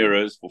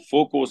 €9 for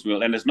 4-course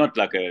meal, and it's not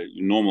like a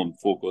normal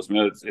 4-course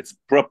meal. It's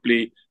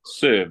properly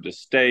served: a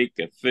steak,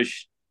 a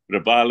fish,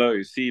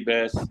 robalo, sea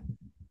bass.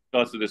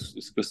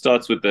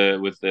 Starts with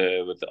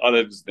the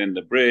olives, then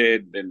the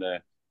bread,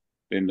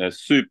 then the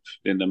soup,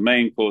 then the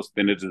main course,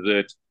 then the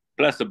dessert,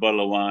 plus a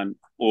bottle of wine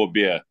or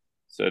beer.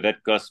 So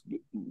that costs,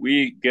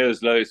 we go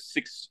as low as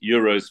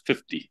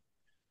 €6.50.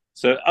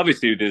 So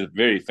obviously there's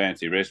very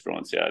fancy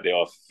restaurants here. There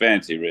are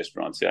fancy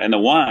restaurants here. And the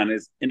wine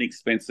is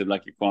inexpensive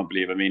like you can't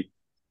believe. I mean,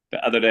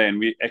 the other day, and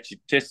we actually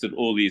tested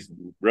all these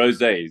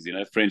rosés,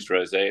 French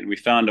rosé, and we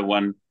found a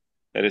one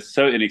that is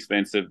so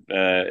inexpensive.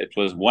 It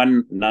was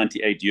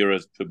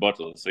 €198 per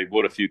bottle. So we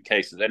bought a few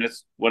cases, and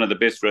it's one of the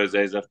best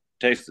rosés I've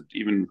tasted,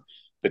 even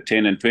the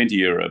 10 and 20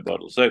 euro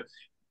bottle. So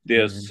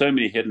there's so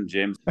many hidden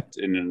gems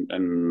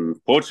in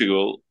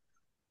Portugal.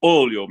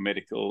 all your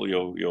medical,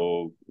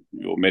 your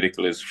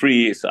medical is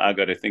free. So I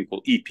got a thing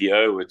called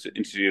EPO, which is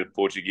Institute of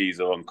Portuguese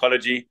of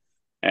Oncology,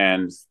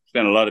 and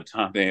spent a lot of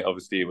time there,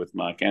 obviously, with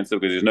my cancer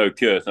because there's no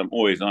cure. So I'm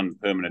always on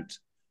permanent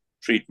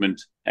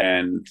treatment,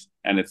 and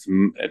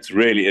it's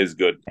really is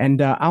good.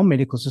 And our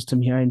medical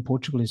system here in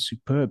Portugal is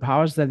superb.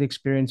 How has that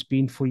experience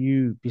been for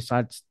you,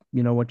 besides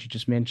what you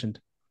just mentioned?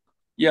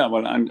 Yeah,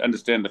 well, I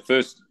understand the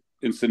first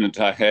incident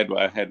I had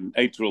where I had an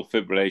atrial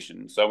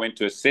fibrillation. So I went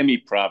to a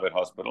semi-private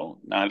hospital.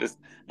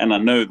 And I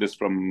know this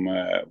from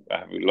I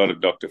have a lot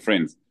of doctor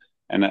friends.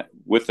 And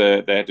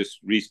they had to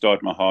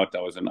restart my heart.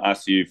 I was in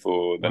ICU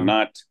for the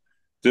night,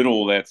 did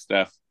all that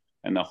stuff,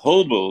 and the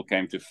whole bill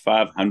came to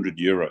 500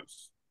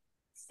 euros.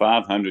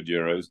 500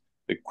 euros.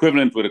 The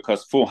equivalent would have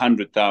cost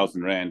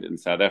 400,000 rand in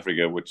South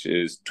Africa, which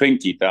is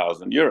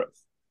 20,000 euros.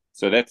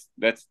 So that's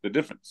the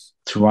difference.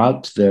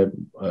 Throughout the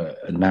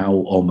now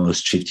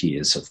almost 50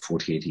 years or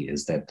 48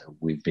 years that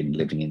we've been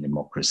living in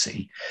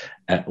democracy,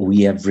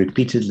 we have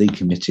repeatedly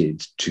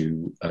committed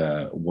to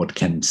what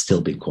can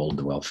still be called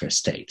the welfare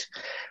state.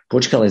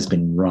 Portugal has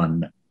been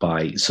run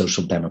by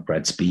social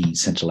democrats, be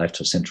center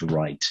left or center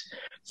right,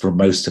 for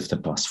most of the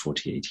past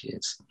 48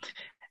 years.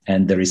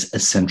 And there is a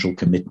central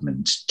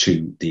commitment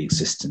to the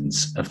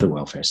existence of the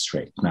welfare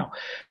state. Now,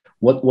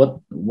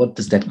 what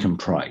does that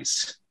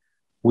comprise?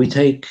 We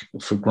take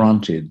for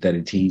granted that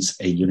it is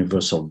a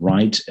universal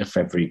right of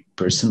every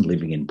person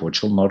living in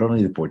Portugal, not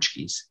only the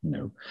Portuguese,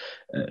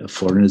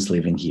 foreigners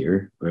living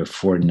here,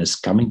 foreigners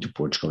coming to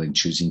Portugal and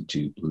choosing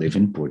to live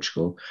in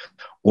Portugal,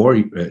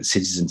 or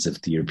citizens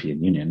of the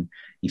European Union.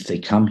 If they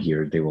come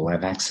here, they will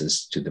have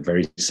access to the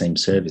very same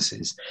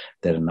services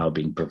that are now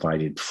being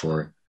provided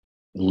for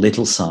a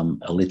little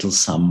sum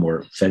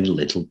or very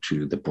little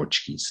to the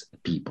Portuguese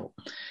people.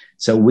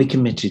 So we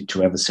committed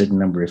to have a certain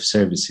number of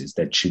services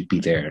that should be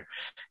there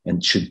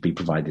and should be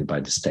provided by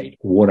the state.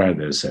 What are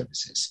those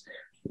services?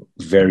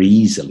 Very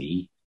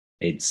easily,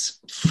 it's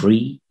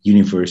free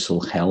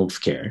universal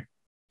health care.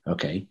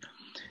 Okay.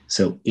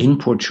 So in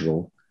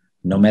Portugal,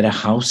 no matter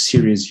how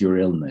serious your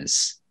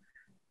illness,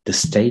 the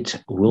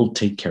state will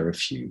take care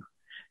of you.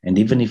 And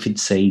even if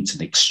it's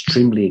an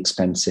extremely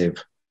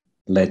expensive,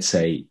 let's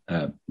say,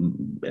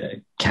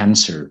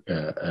 cancer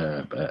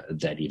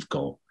that you've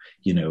got,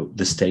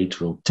 the state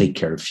will take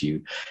care of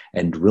you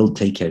and will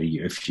take care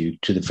of you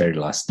to the very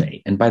last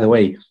day. And by the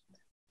way,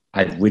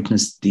 I've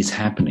witnessed this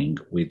happening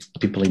with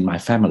people in my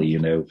family.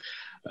 A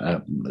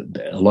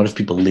lot of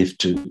people live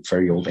to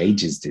very old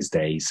ages these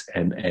days.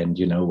 And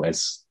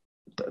as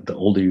the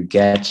older you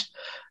get,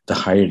 the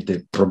higher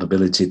the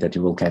probability that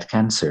you will get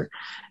cancer.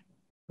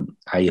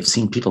 I have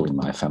seen people in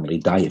my family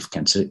die of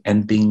cancer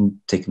and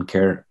being taken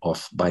care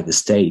of by the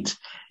state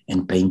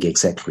and paying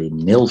exactly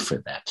nil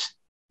for that.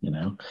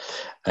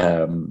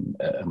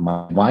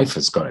 My wife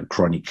has got a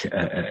chronic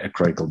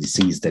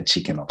disease that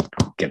she cannot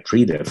get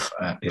rid of,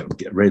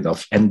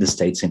 and the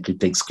state simply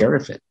takes care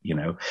of it.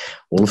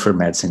 All of her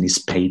medicine is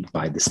paid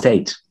by the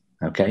state.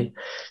 Okay,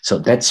 so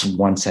that's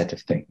one set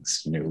of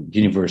things.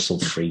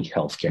 Universal free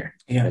healthcare.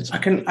 Yeah, I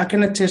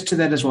can attest to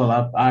that as well.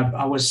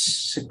 I was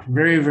sick,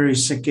 very, very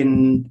sick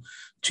in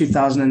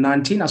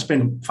 2019. I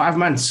spent 5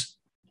 months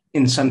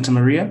in Santa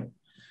Maria.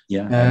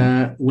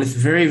 Yeah, with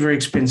very, very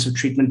expensive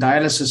treatment,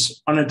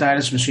 dialysis on a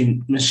dialysis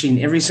machine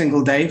every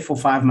single day for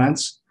 5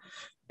 months,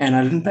 and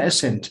I didn't pay a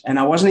cent. And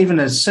I wasn't even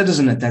a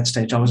citizen at that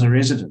stage; I was a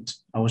resident.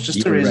 I was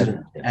just a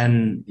resident,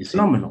 and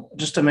phenomenal,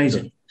 just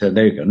amazing. So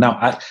there you go.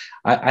 Now,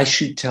 I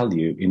should tell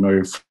you, in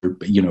order for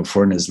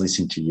foreigners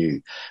listening to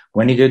you,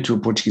 when you go to a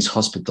Portuguese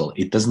hospital,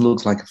 it doesn't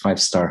look like a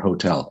 5-star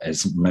hotel,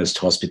 as most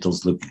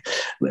hospitals look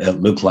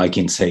like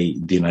in, say,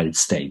 the United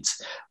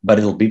States. But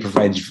it'll be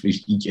provided.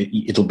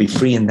 It'll be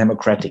free and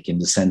democratic in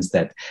the sense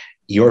that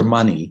your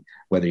money,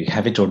 whether you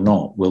have it or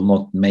not, will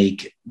not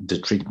make the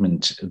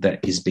treatment that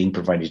is being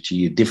provided to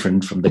you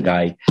different from the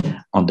guy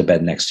on the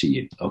bed next to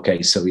you.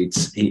 Okay, so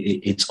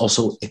it's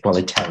also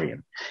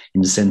egalitarian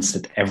in the sense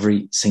that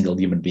every single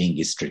human being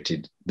is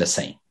treated the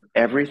same.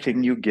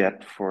 Everything you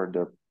get for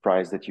the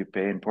price that you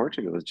pay in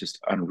Portugal is just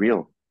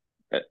unreal,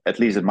 at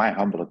least in my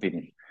humble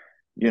opinion.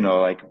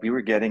 Like we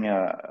were getting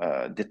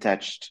a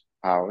detached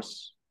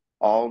house,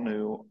 all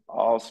new,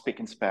 all spick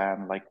and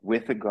span, like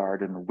with a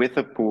garden, with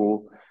a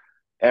pool,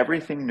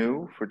 everything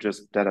new for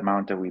just that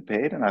amount that we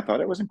paid. And I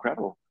thought it was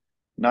incredible.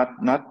 Not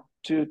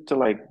to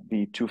like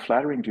be too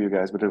flattering to you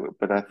guys,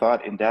 but I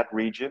thought in that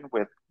region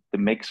with the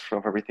mix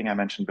of everything I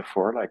mentioned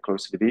before, like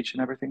close to the beach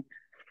and everything,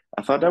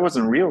 I thought that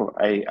wasn't real.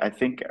 I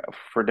think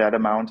for that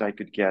amount, I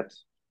could get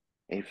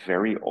a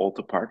very old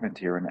apartment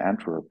here in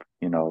Antwerp,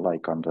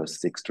 like on the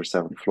 6th or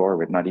 7th floor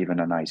with not even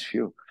a nice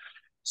view.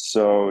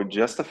 So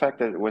just the fact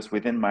that it was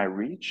within my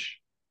reach,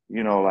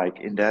 like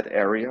in that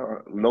area,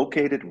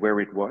 located where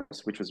it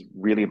was, which was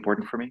really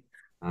important for me.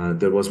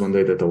 There was one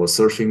day that I was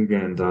surfing,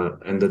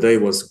 and the day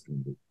was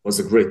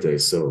a great day.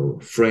 So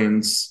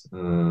friends,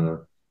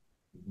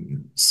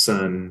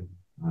 sun,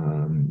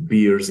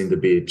 beers in the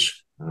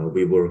beach.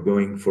 We were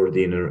going for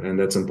dinner, and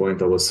at some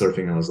point I was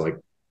surfing. I was like,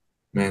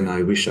 man,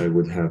 I wish I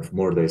would have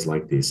more days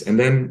like this. And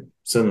then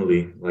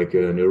suddenly, like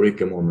an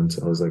eureka moment,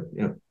 I was like,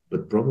 yeah,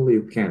 but probably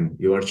you can.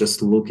 You are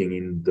just looking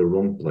in the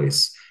wrong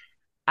place.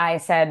 I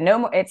said, no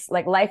more. It's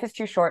like life is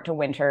too short to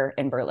winter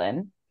in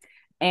Berlin.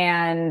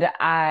 And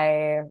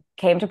I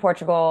came to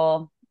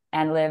Portugal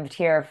and lived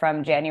here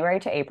from January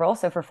to April.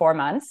 So for 4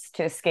 months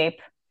to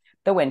escape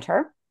the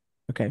winter.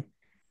 Okay.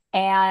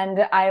 And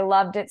I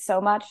loved it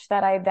so much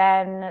that I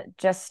then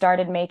just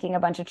started making a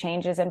bunch of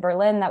changes in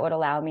Berlin that would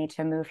allow me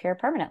to move here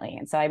permanently.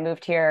 And so I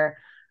moved here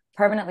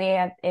permanently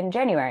in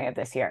January of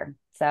this year.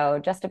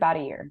 So just about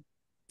a year.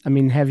 I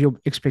mean, have your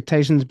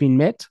expectations been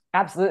met?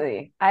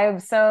 Absolutely. I am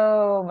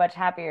so much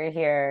happier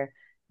here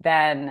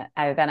than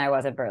I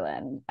was in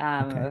Berlin,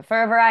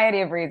 for a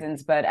variety of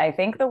reasons. But I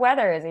think the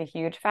weather is a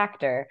huge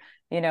factor.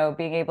 You know,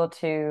 being able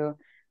to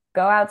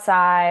go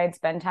outside,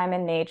 spend time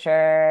in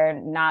nature,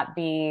 not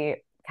be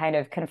kind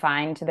of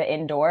confined to the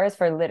indoors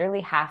for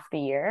literally half the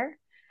year,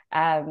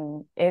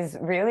 is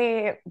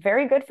really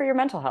very good for your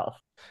mental health.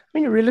 I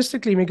mean,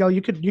 realistically, Miguel,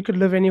 you could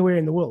live anywhere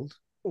in the world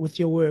with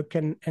your work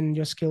and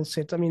your skill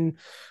set. I mean,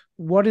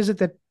 what is it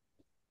that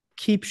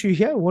keeps you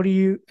here? What do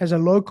you, as a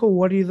local,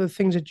 what are the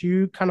things that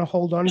you kind of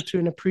hold on to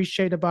and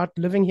appreciate about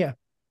living here?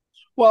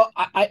 Well,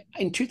 I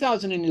in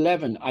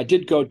 2011, I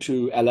did go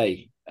to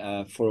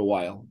LA for a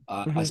while.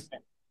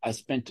 I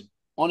spent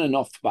on and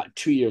off about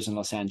 2 years in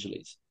Los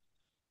Angeles.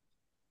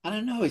 I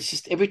don't know. It's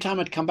just every time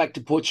I'd come back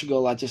to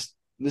Portugal,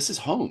 this is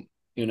home,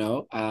 you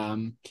know?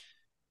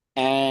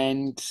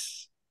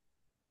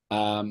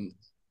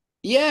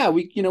 Yeah,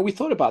 we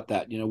thought about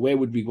that, you know, where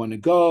would we want to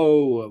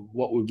go?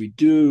 What would we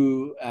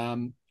do?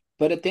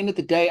 But at the end of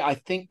the day, I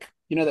think,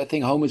 you know, that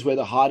thing, home is where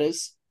the heart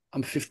is.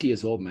 I'm 50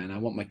 years old, man. I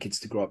want my kids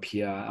to grow up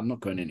here. I'm not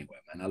going anywhere,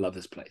 man. I love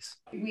this place.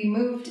 We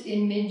moved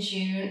in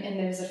mid-June, and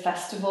there's a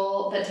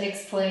festival that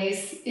takes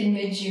place in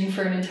mid-June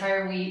for an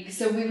entire week.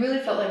 So we really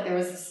felt like there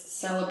was a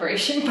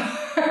celebration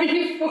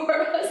party for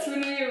us when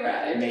we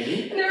arrived.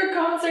 Maybe. And there were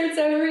concerts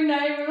every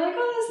night. We're like,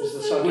 oh, this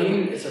is so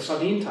cute. It's a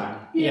sardine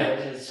time. Yeah.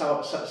 It's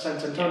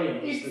Sant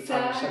Antonio. It's the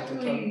time of Sant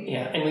Antonio.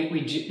 Yeah, and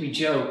we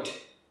joked,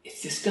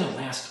 is this going to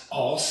last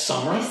all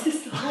summer? Is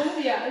this the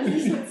whole, yeah,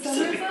 is this what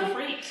summer's like?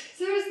 Great.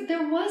 So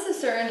there was a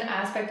certain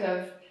aspect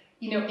of,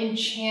 you know,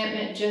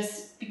 enchantment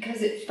just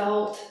because it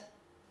felt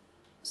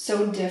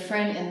so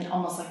different and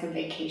almost like a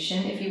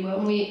vacation, if you will.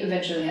 And we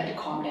eventually had to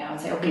calm down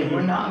and say, okay,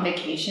 we're not on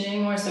vacation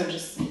anymore, so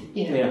just,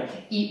 you know,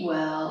 eat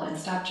well and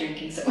stop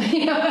drinking. So,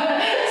 you know,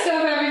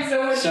 stop having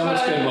so much fun.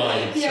 Much good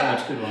wine. Yeah. So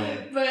much good wine.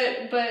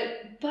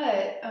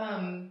 But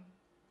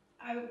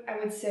I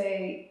would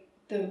say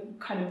the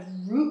kind of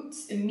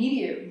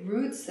immediate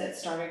roots that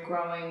started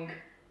growing,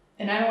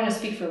 and I don't want to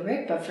speak for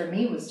Rick, but for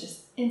me was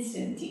just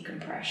instant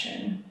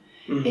decompression.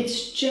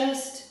 It's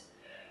just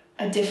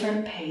a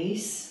different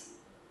pace,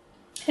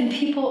 and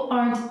people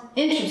aren't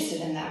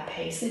interested in that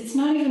pace. It's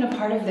not even a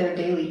part of their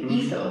daily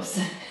ethos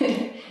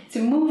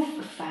to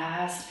move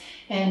fast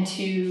and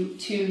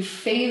to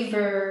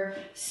favor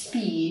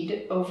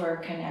speed over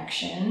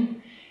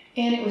connection.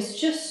 And it was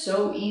just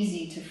so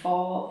easy to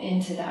fall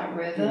into that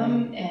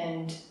rhythm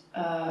and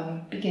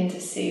begin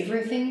to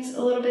savor things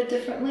a little bit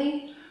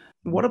differently.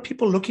 What are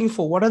people looking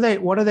for? What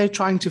are they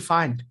trying to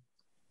find?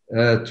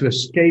 To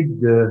escape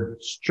the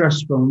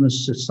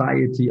stressfulness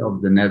society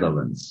of the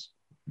Netherlands.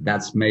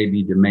 That's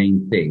maybe the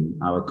main thing.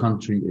 Our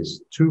country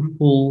is too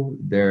full.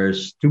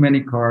 There's too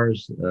many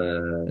cars.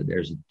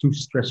 There's a too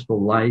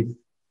stressful life.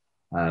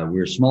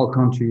 We're a small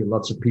country,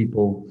 lots of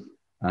people.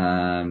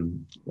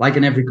 Like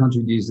in every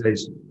country these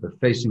days, we're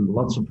facing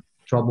lots of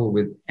trouble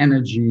with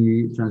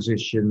energy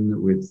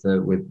transition, with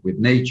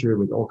nature,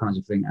 with all kinds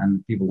of things,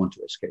 and people want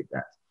to escape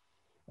that.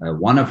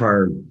 One of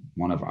our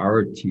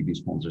TV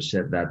sponsors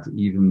said that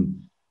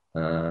even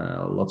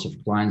lots of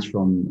clients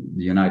from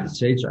the United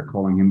States are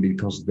calling him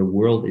because the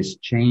world is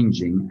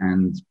changing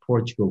and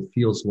Portugal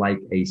feels like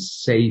a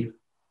safe,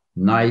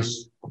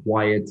 nice,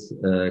 quiet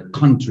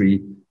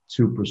country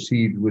to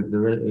proceed with the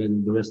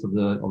rest of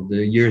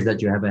the years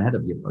that you have ahead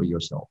of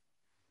yourself.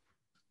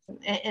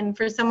 And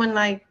for someone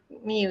like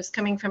me who's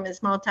coming from a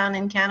small town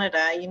in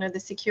Canada, you know, the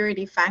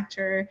security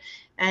factor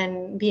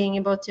and being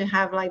able to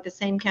have like the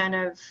same kind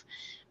of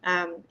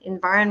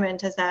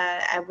environment as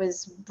I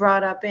was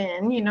brought up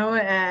in, you know,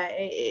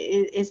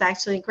 is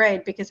actually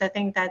great, because I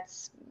think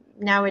that's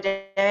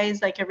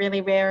nowadays like a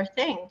really rare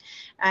thing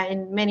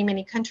in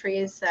many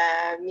countries,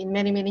 in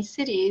many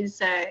cities.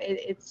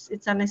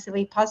 It's not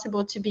necessarily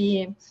possible to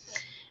be,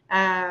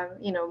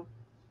 you know,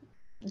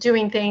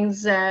 doing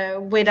things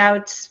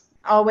without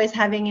always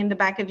having in the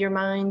back of your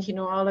mind, you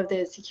know, all of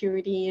the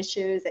security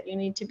issues that you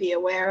need to be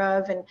aware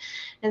of.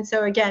 And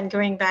so again,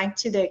 going back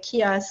to the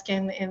kiosk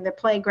and the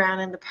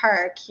playground and the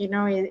park, you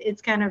know,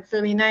 it's kind of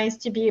really nice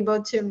to be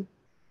able to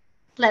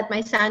let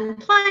my son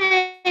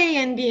play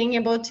and being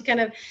able to kind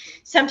of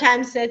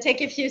sometimes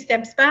take a few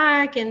steps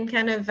back and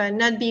kind of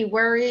not be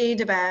worried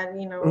about,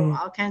 you know,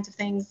 all kinds of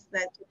things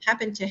that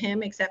happen to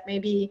him, except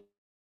maybe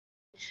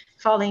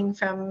falling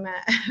from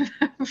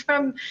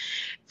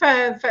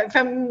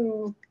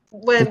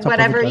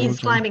whatever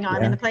he's climbing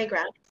on in the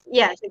playground.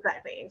 Yes,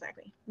 exactly.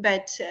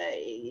 But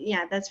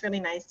yeah, that's really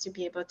nice to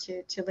be able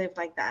to live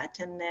like that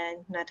and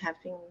then not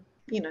having,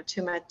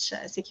 too much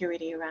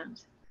security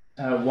around.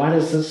 Why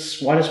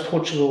does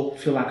Portugal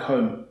feel like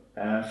home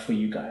for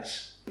you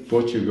guys?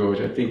 Portugal,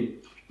 I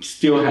think,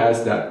 still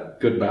has that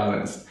good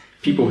balance.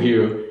 People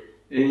here,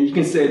 and you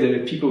can say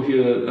that people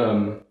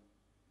here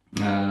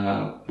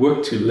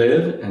work to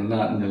live and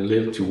not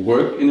live to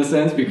work in a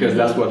sense, because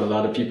that's what a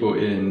lot of people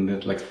in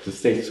the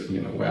States,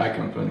 where I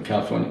come from, in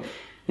California.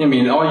 I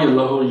mean,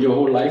 your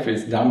whole life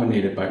is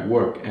dominated by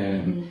work,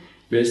 and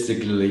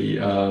basically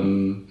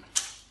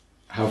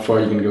how far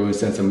you can go in the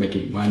sense of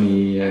making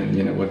money,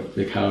 and what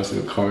big house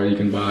or car you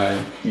can buy,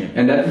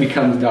 and that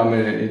becomes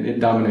dominant. It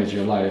dominates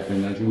your life,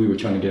 and I think we were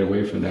trying to get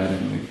away from that.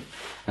 And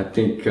I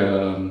think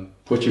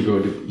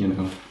Portugal,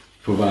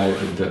 provide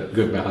the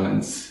good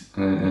balance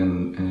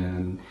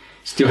and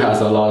still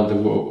has a lot of the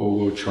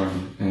world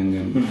charm,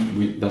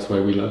 and that's why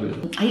we love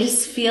it. I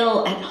just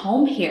feel at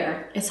home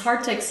here. It's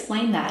hard to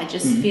explain that. I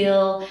just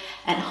feel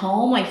at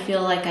home. I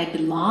feel like I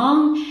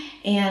belong,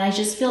 and I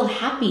just feel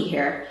happy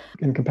here.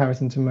 In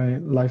comparison to my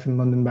life in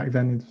London back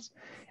then,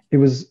 it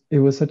was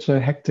such a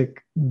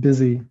hectic,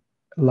 busy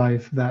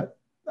life that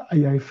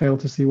I failed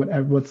to see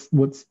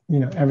what's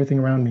everything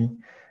around me,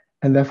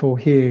 and therefore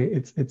here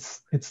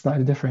it's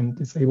slightly different.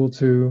 It's able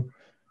to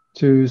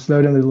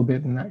slow down a little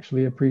bit and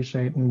actually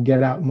appreciate and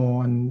get out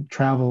more and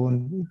travel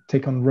and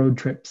take on road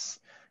trips,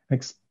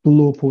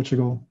 explore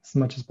Portugal as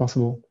much as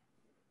possible.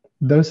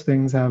 Those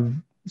things have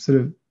sort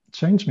of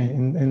changed me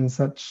in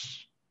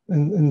such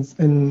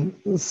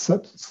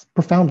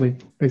profoundly,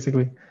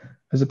 basically,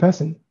 as a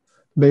person.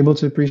 Be able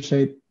to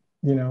appreciate,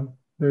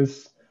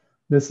 there's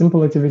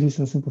simple activities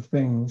and simple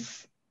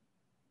things,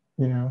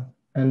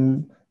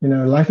 and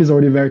life is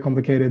already very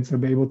complicated. So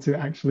be able to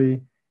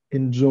actually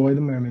enjoy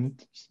the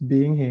moment, just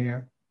being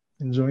here,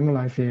 enjoying the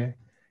life here,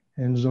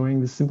 enjoying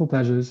the simple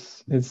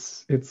pleasures,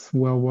 it's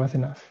well worth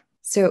enough.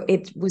 So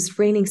it was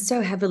raining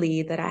so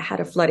heavily that I had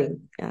a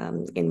flooding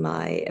in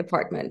my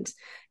apartment.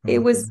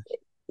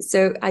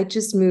 So I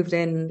just moved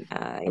in,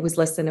 it was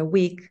less than a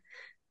week,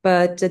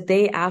 but the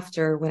day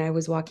after, when I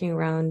was walking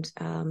around,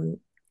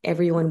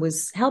 everyone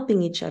was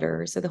helping each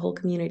other. So the whole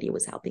community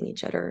was helping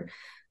each other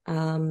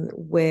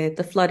with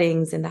the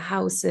floodings in the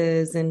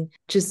houses, and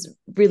just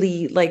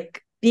really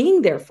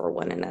being there for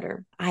one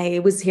another. I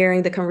was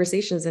hearing the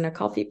conversations in a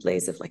coffee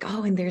place of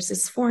and there's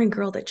this foreign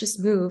girl that just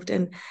moved,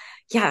 and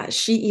yeah,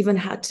 she even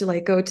had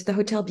to go to the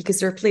hotel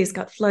because her place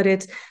got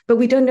flooded, but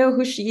we don't know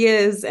who she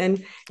is.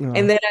 And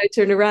then I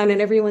turned around and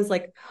everyone's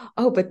like,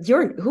 oh, but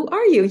who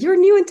are you? You're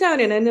new in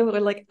town. And I know we're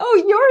like,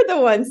 oh, you're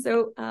the one.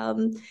 So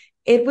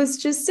it was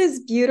just this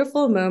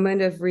beautiful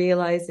moment of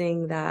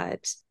realizing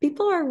that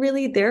people are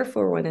really there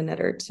for one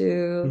another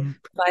to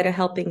provide a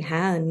helping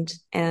hand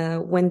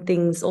when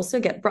things also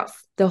get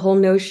rough. The whole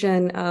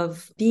notion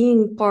of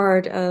being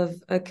part of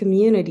a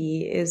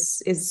community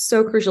is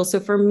so crucial. So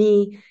for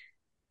me,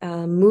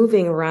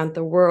 moving around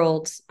the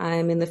world,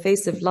 I'm in the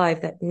phase of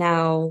life that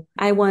now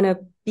I want to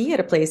be at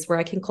a place where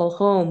I can call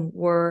home,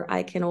 where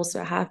I can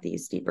also have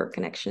these deeper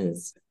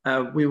connections.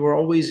 We were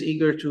always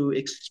eager to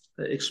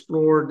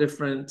explore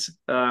different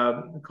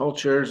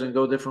cultures and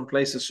go different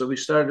places. So we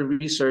started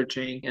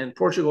researching, and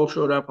Portugal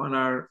showed up on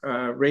our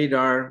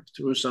radar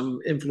through some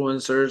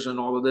influencers and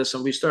all of this.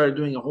 And we started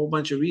doing a whole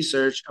bunch of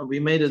research, and we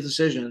made a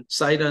decision,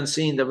 sight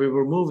unseen, that we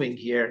were moving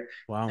here.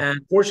 Wow.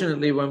 And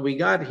fortunately, when we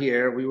got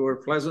here, we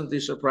were pleasantly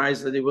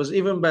surprised that it was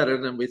even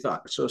better than we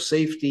thought. So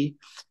safety,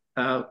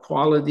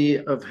 quality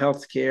of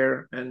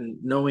healthcare, and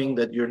knowing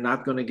that you're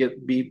not going to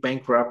be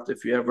bankrupt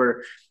if you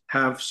ever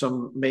have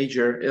some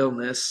major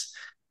illness.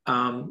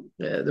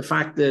 The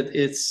fact that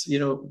it's,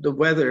 the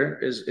weather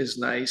is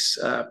nice.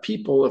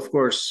 People, of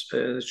course,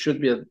 should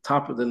be at the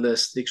top of the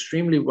list,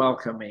 extremely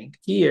welcoming.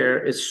 Here,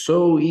 it's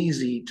so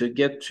easy to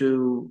get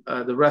to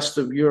the rest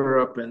of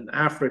Europe and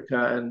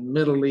Africa and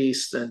Middle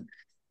East. And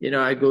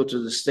I go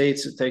to the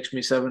States, it takes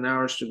me 7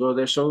 hours to go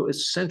there. So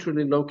it's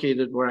centrally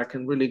located where I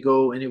can really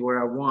go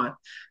anywhere I want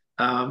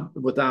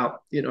without,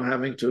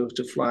 having to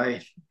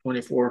fly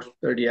 24,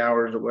 30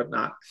 hours or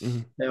whatnot.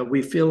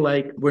 We feel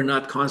like we're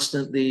not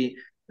constantly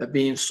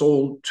being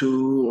sold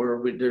to,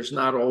 or there's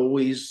not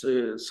always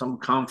some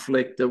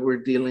conflict that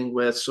we're dealing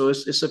with. So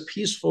it's a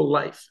peaceful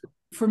life.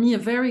 For me, a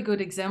very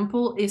good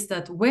example is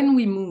that when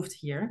we moved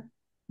here,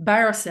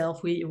 by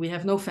ourselves, we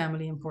have no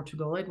family in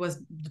Portugal. It was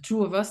the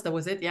two of us, that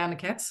was it, and the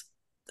cats.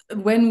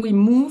 When we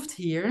moved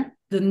here,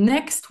 the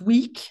next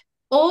week,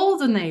 all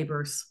the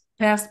neighbors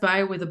passed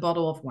by with a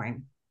bottle of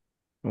wine.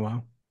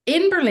 Wow.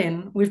 In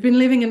Berlin, we've been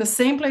living in the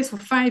same place for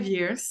 5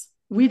 years.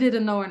 We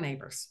didn't know our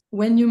neighbors.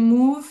 When you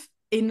move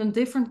in a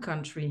different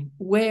country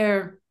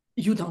where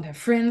you don't have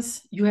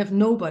friends, you have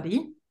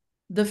nobody,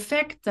 the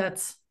fact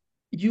that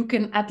you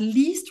can at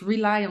least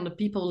rely on the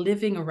people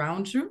living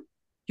around you,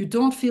 you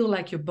don't feel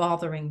like you're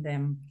bothering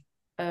them.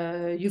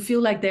 You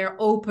feel like they're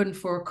open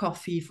for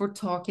coffee, for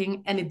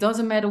talking, and it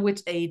doesn't matter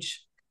which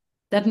age.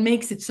 That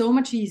makes it so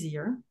much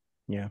easier.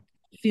 Yeah.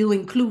 Feel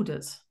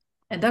included.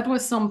 And that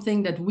was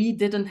something that we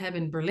didn't have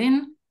in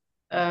Berlin.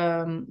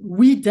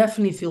 we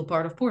definitely feel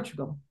part of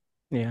Portugal.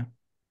 Yeah.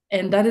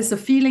 And that is a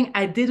feeling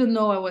I didn't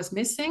know I was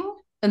missing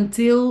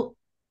until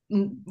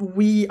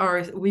we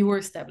were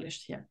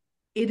established here.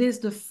 It is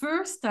the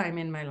first time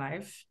in my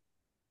life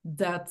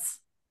that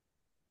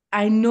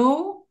I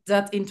know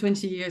that in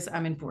 20 years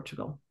I'm in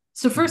Portugal.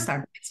 It's the first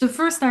time. It's the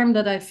first time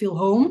that I feel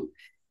home.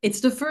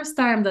 It's the first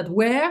time that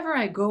wherever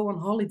I go on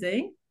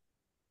holiday,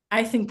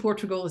 I think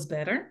Portugal is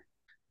better.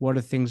 What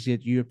are things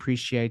that you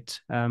appreciate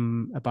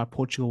about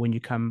Portugal when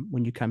you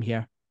come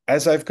here?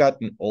 As I've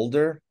gotten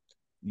older,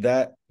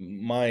 that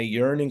my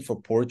yearning for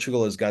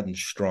Portugal has gotten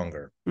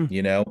stronger,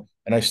 you know,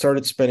 and I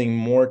started spending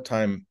more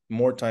time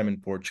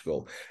in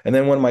Portugal. And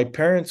then when my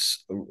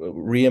parents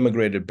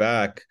re-immigrated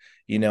back,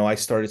 you know, I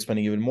started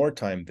spending even more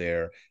time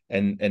there.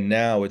 And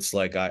now it's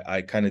like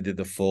I kind of did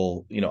the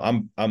full, you know,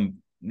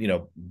 I'm you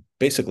know,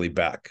 basically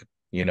back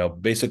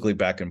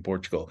in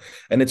Portugal.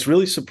 And it's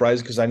really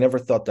surprising because I never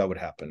thought that would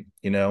happen,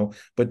 you know,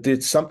 but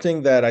it's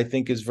something that I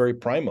think is very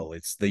primal.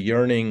 It's the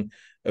yearning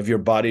of your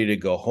body to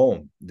go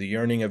home, the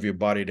yearning of your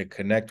body to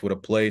connect with a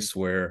place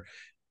where,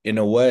 in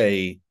a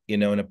way, you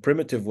know, in a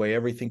primitive way,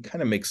 everything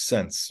kind of makes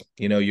sense.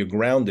 You know, you're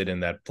grounded in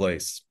that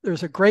place.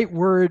 There's a great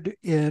word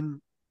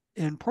in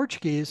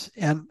Portuguese,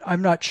 and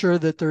I'm not sure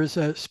that there's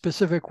a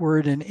specific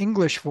word in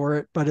English for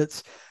it, but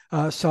it's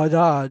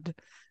saudade,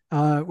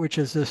 which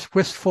is this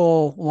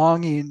wistful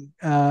longing.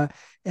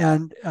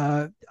 And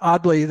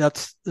oddly,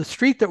 that's the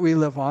street that we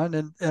live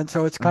on. And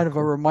so it's kind of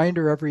a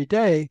reminder every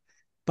day,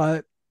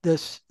 but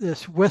this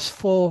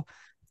wistful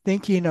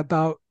thinking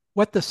about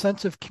what the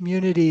sense of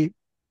community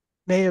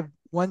may have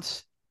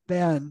once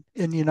been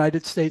in the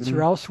United States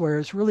or elsewhere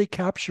is really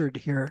captured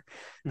here.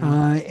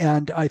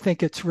 And I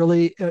think it's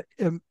really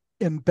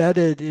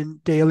embedded in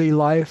daily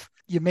life.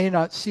 You may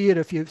not see it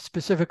if you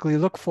specifically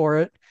look for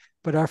it,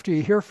 but after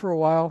you're here for a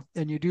while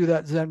and you do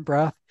that Zen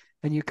breath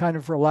and you kind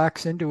of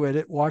relax into it,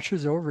 it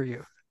washes over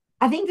you.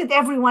 I think that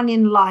everyone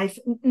in life,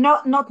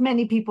 not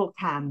many people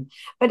can,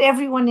 but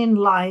everyone in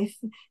life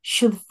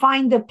should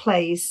find a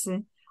place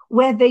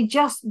where they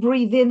just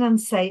breathe in and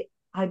say,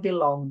 I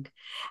belong.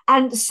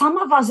 And some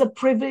of us are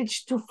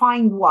privileged to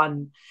find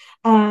one.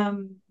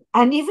 And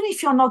even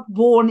if you're not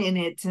born in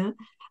it,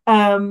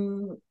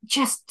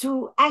 just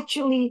to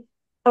actually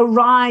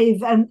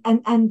arrive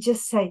and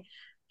just say,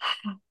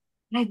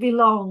 I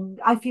belong,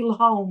 I feel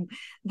home.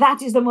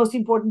 That is the most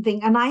important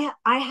thing. And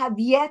I have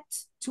yet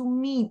to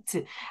meet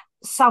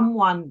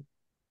someone,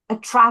 a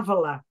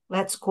traveler,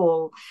 let's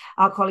call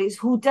our colleagues,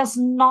 who does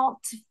not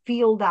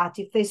feel that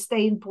if they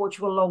stay in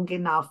Portugal long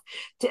enough,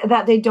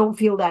 that they don't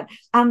feel that.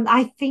 And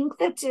I think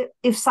that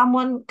if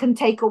someone can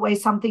take away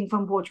something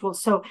from Portugal,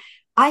 so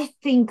I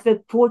think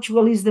that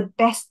Portugal is the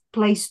best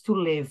place to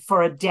live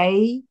for a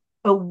day,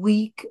 a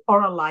week,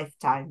 or a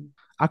lifetime.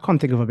 I can't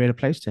think of a better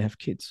place to have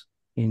kids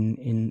than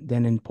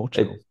in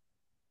Portugal.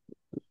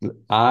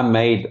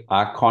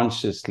 I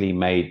consciously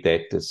made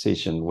that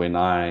decision when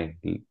I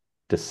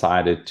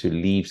decided to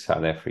leave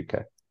South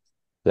Africa,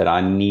 that I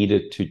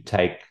needed to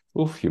take,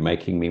 you're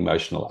making me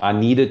emotional. I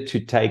needed to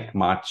take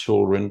my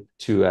children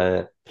to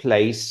a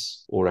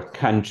place or a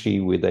country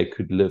where they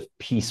could live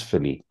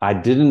peacefully. I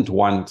didn't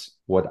want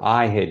what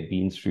I had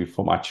been through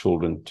for my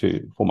children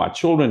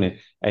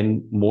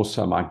and more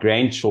so my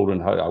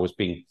grandchildren. I was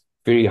being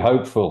very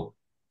hopeful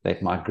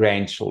that my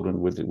grandchildren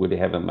would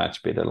have a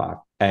much better life.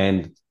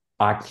 And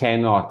I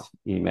cannot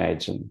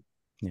imagine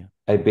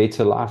a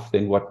better life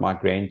than what my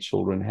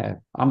grandchildren have.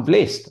 I'm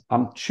blessed.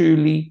 I'm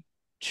truly,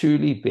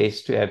 truly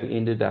blessed to have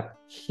ended up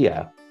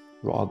here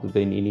rather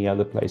than any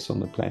other place on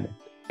the planet.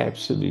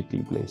 Absolutely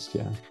blessed,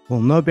 yeah.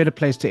 Well, no better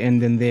place to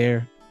end than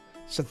there.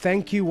 So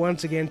thank you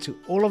once again to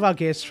all of our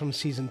guests from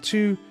season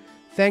 2.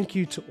 Thank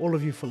you to all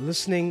of you for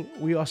listening.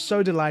 We are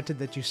so delighted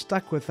that you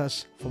stuck with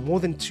us for more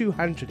than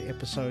 200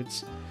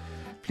 episodes.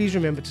 Please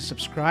remember to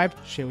subscribe,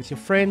 share with your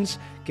friends,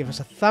 give us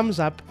a thumbs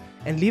up,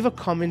 and leave a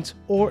comment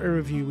or a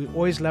review. We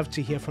always love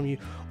to hear from you.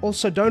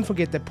 Also, don't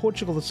forget that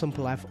Portugal The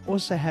Simple Life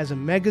also has a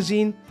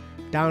magazine.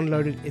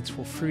 Download it, it's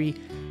for free.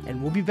 And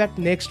we'll be back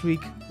next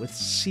week with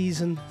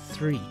season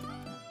 3.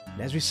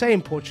 And as we say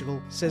in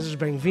Portugal, sejas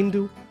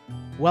bem-vindo,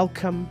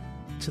 welcome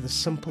to the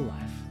simple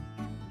life.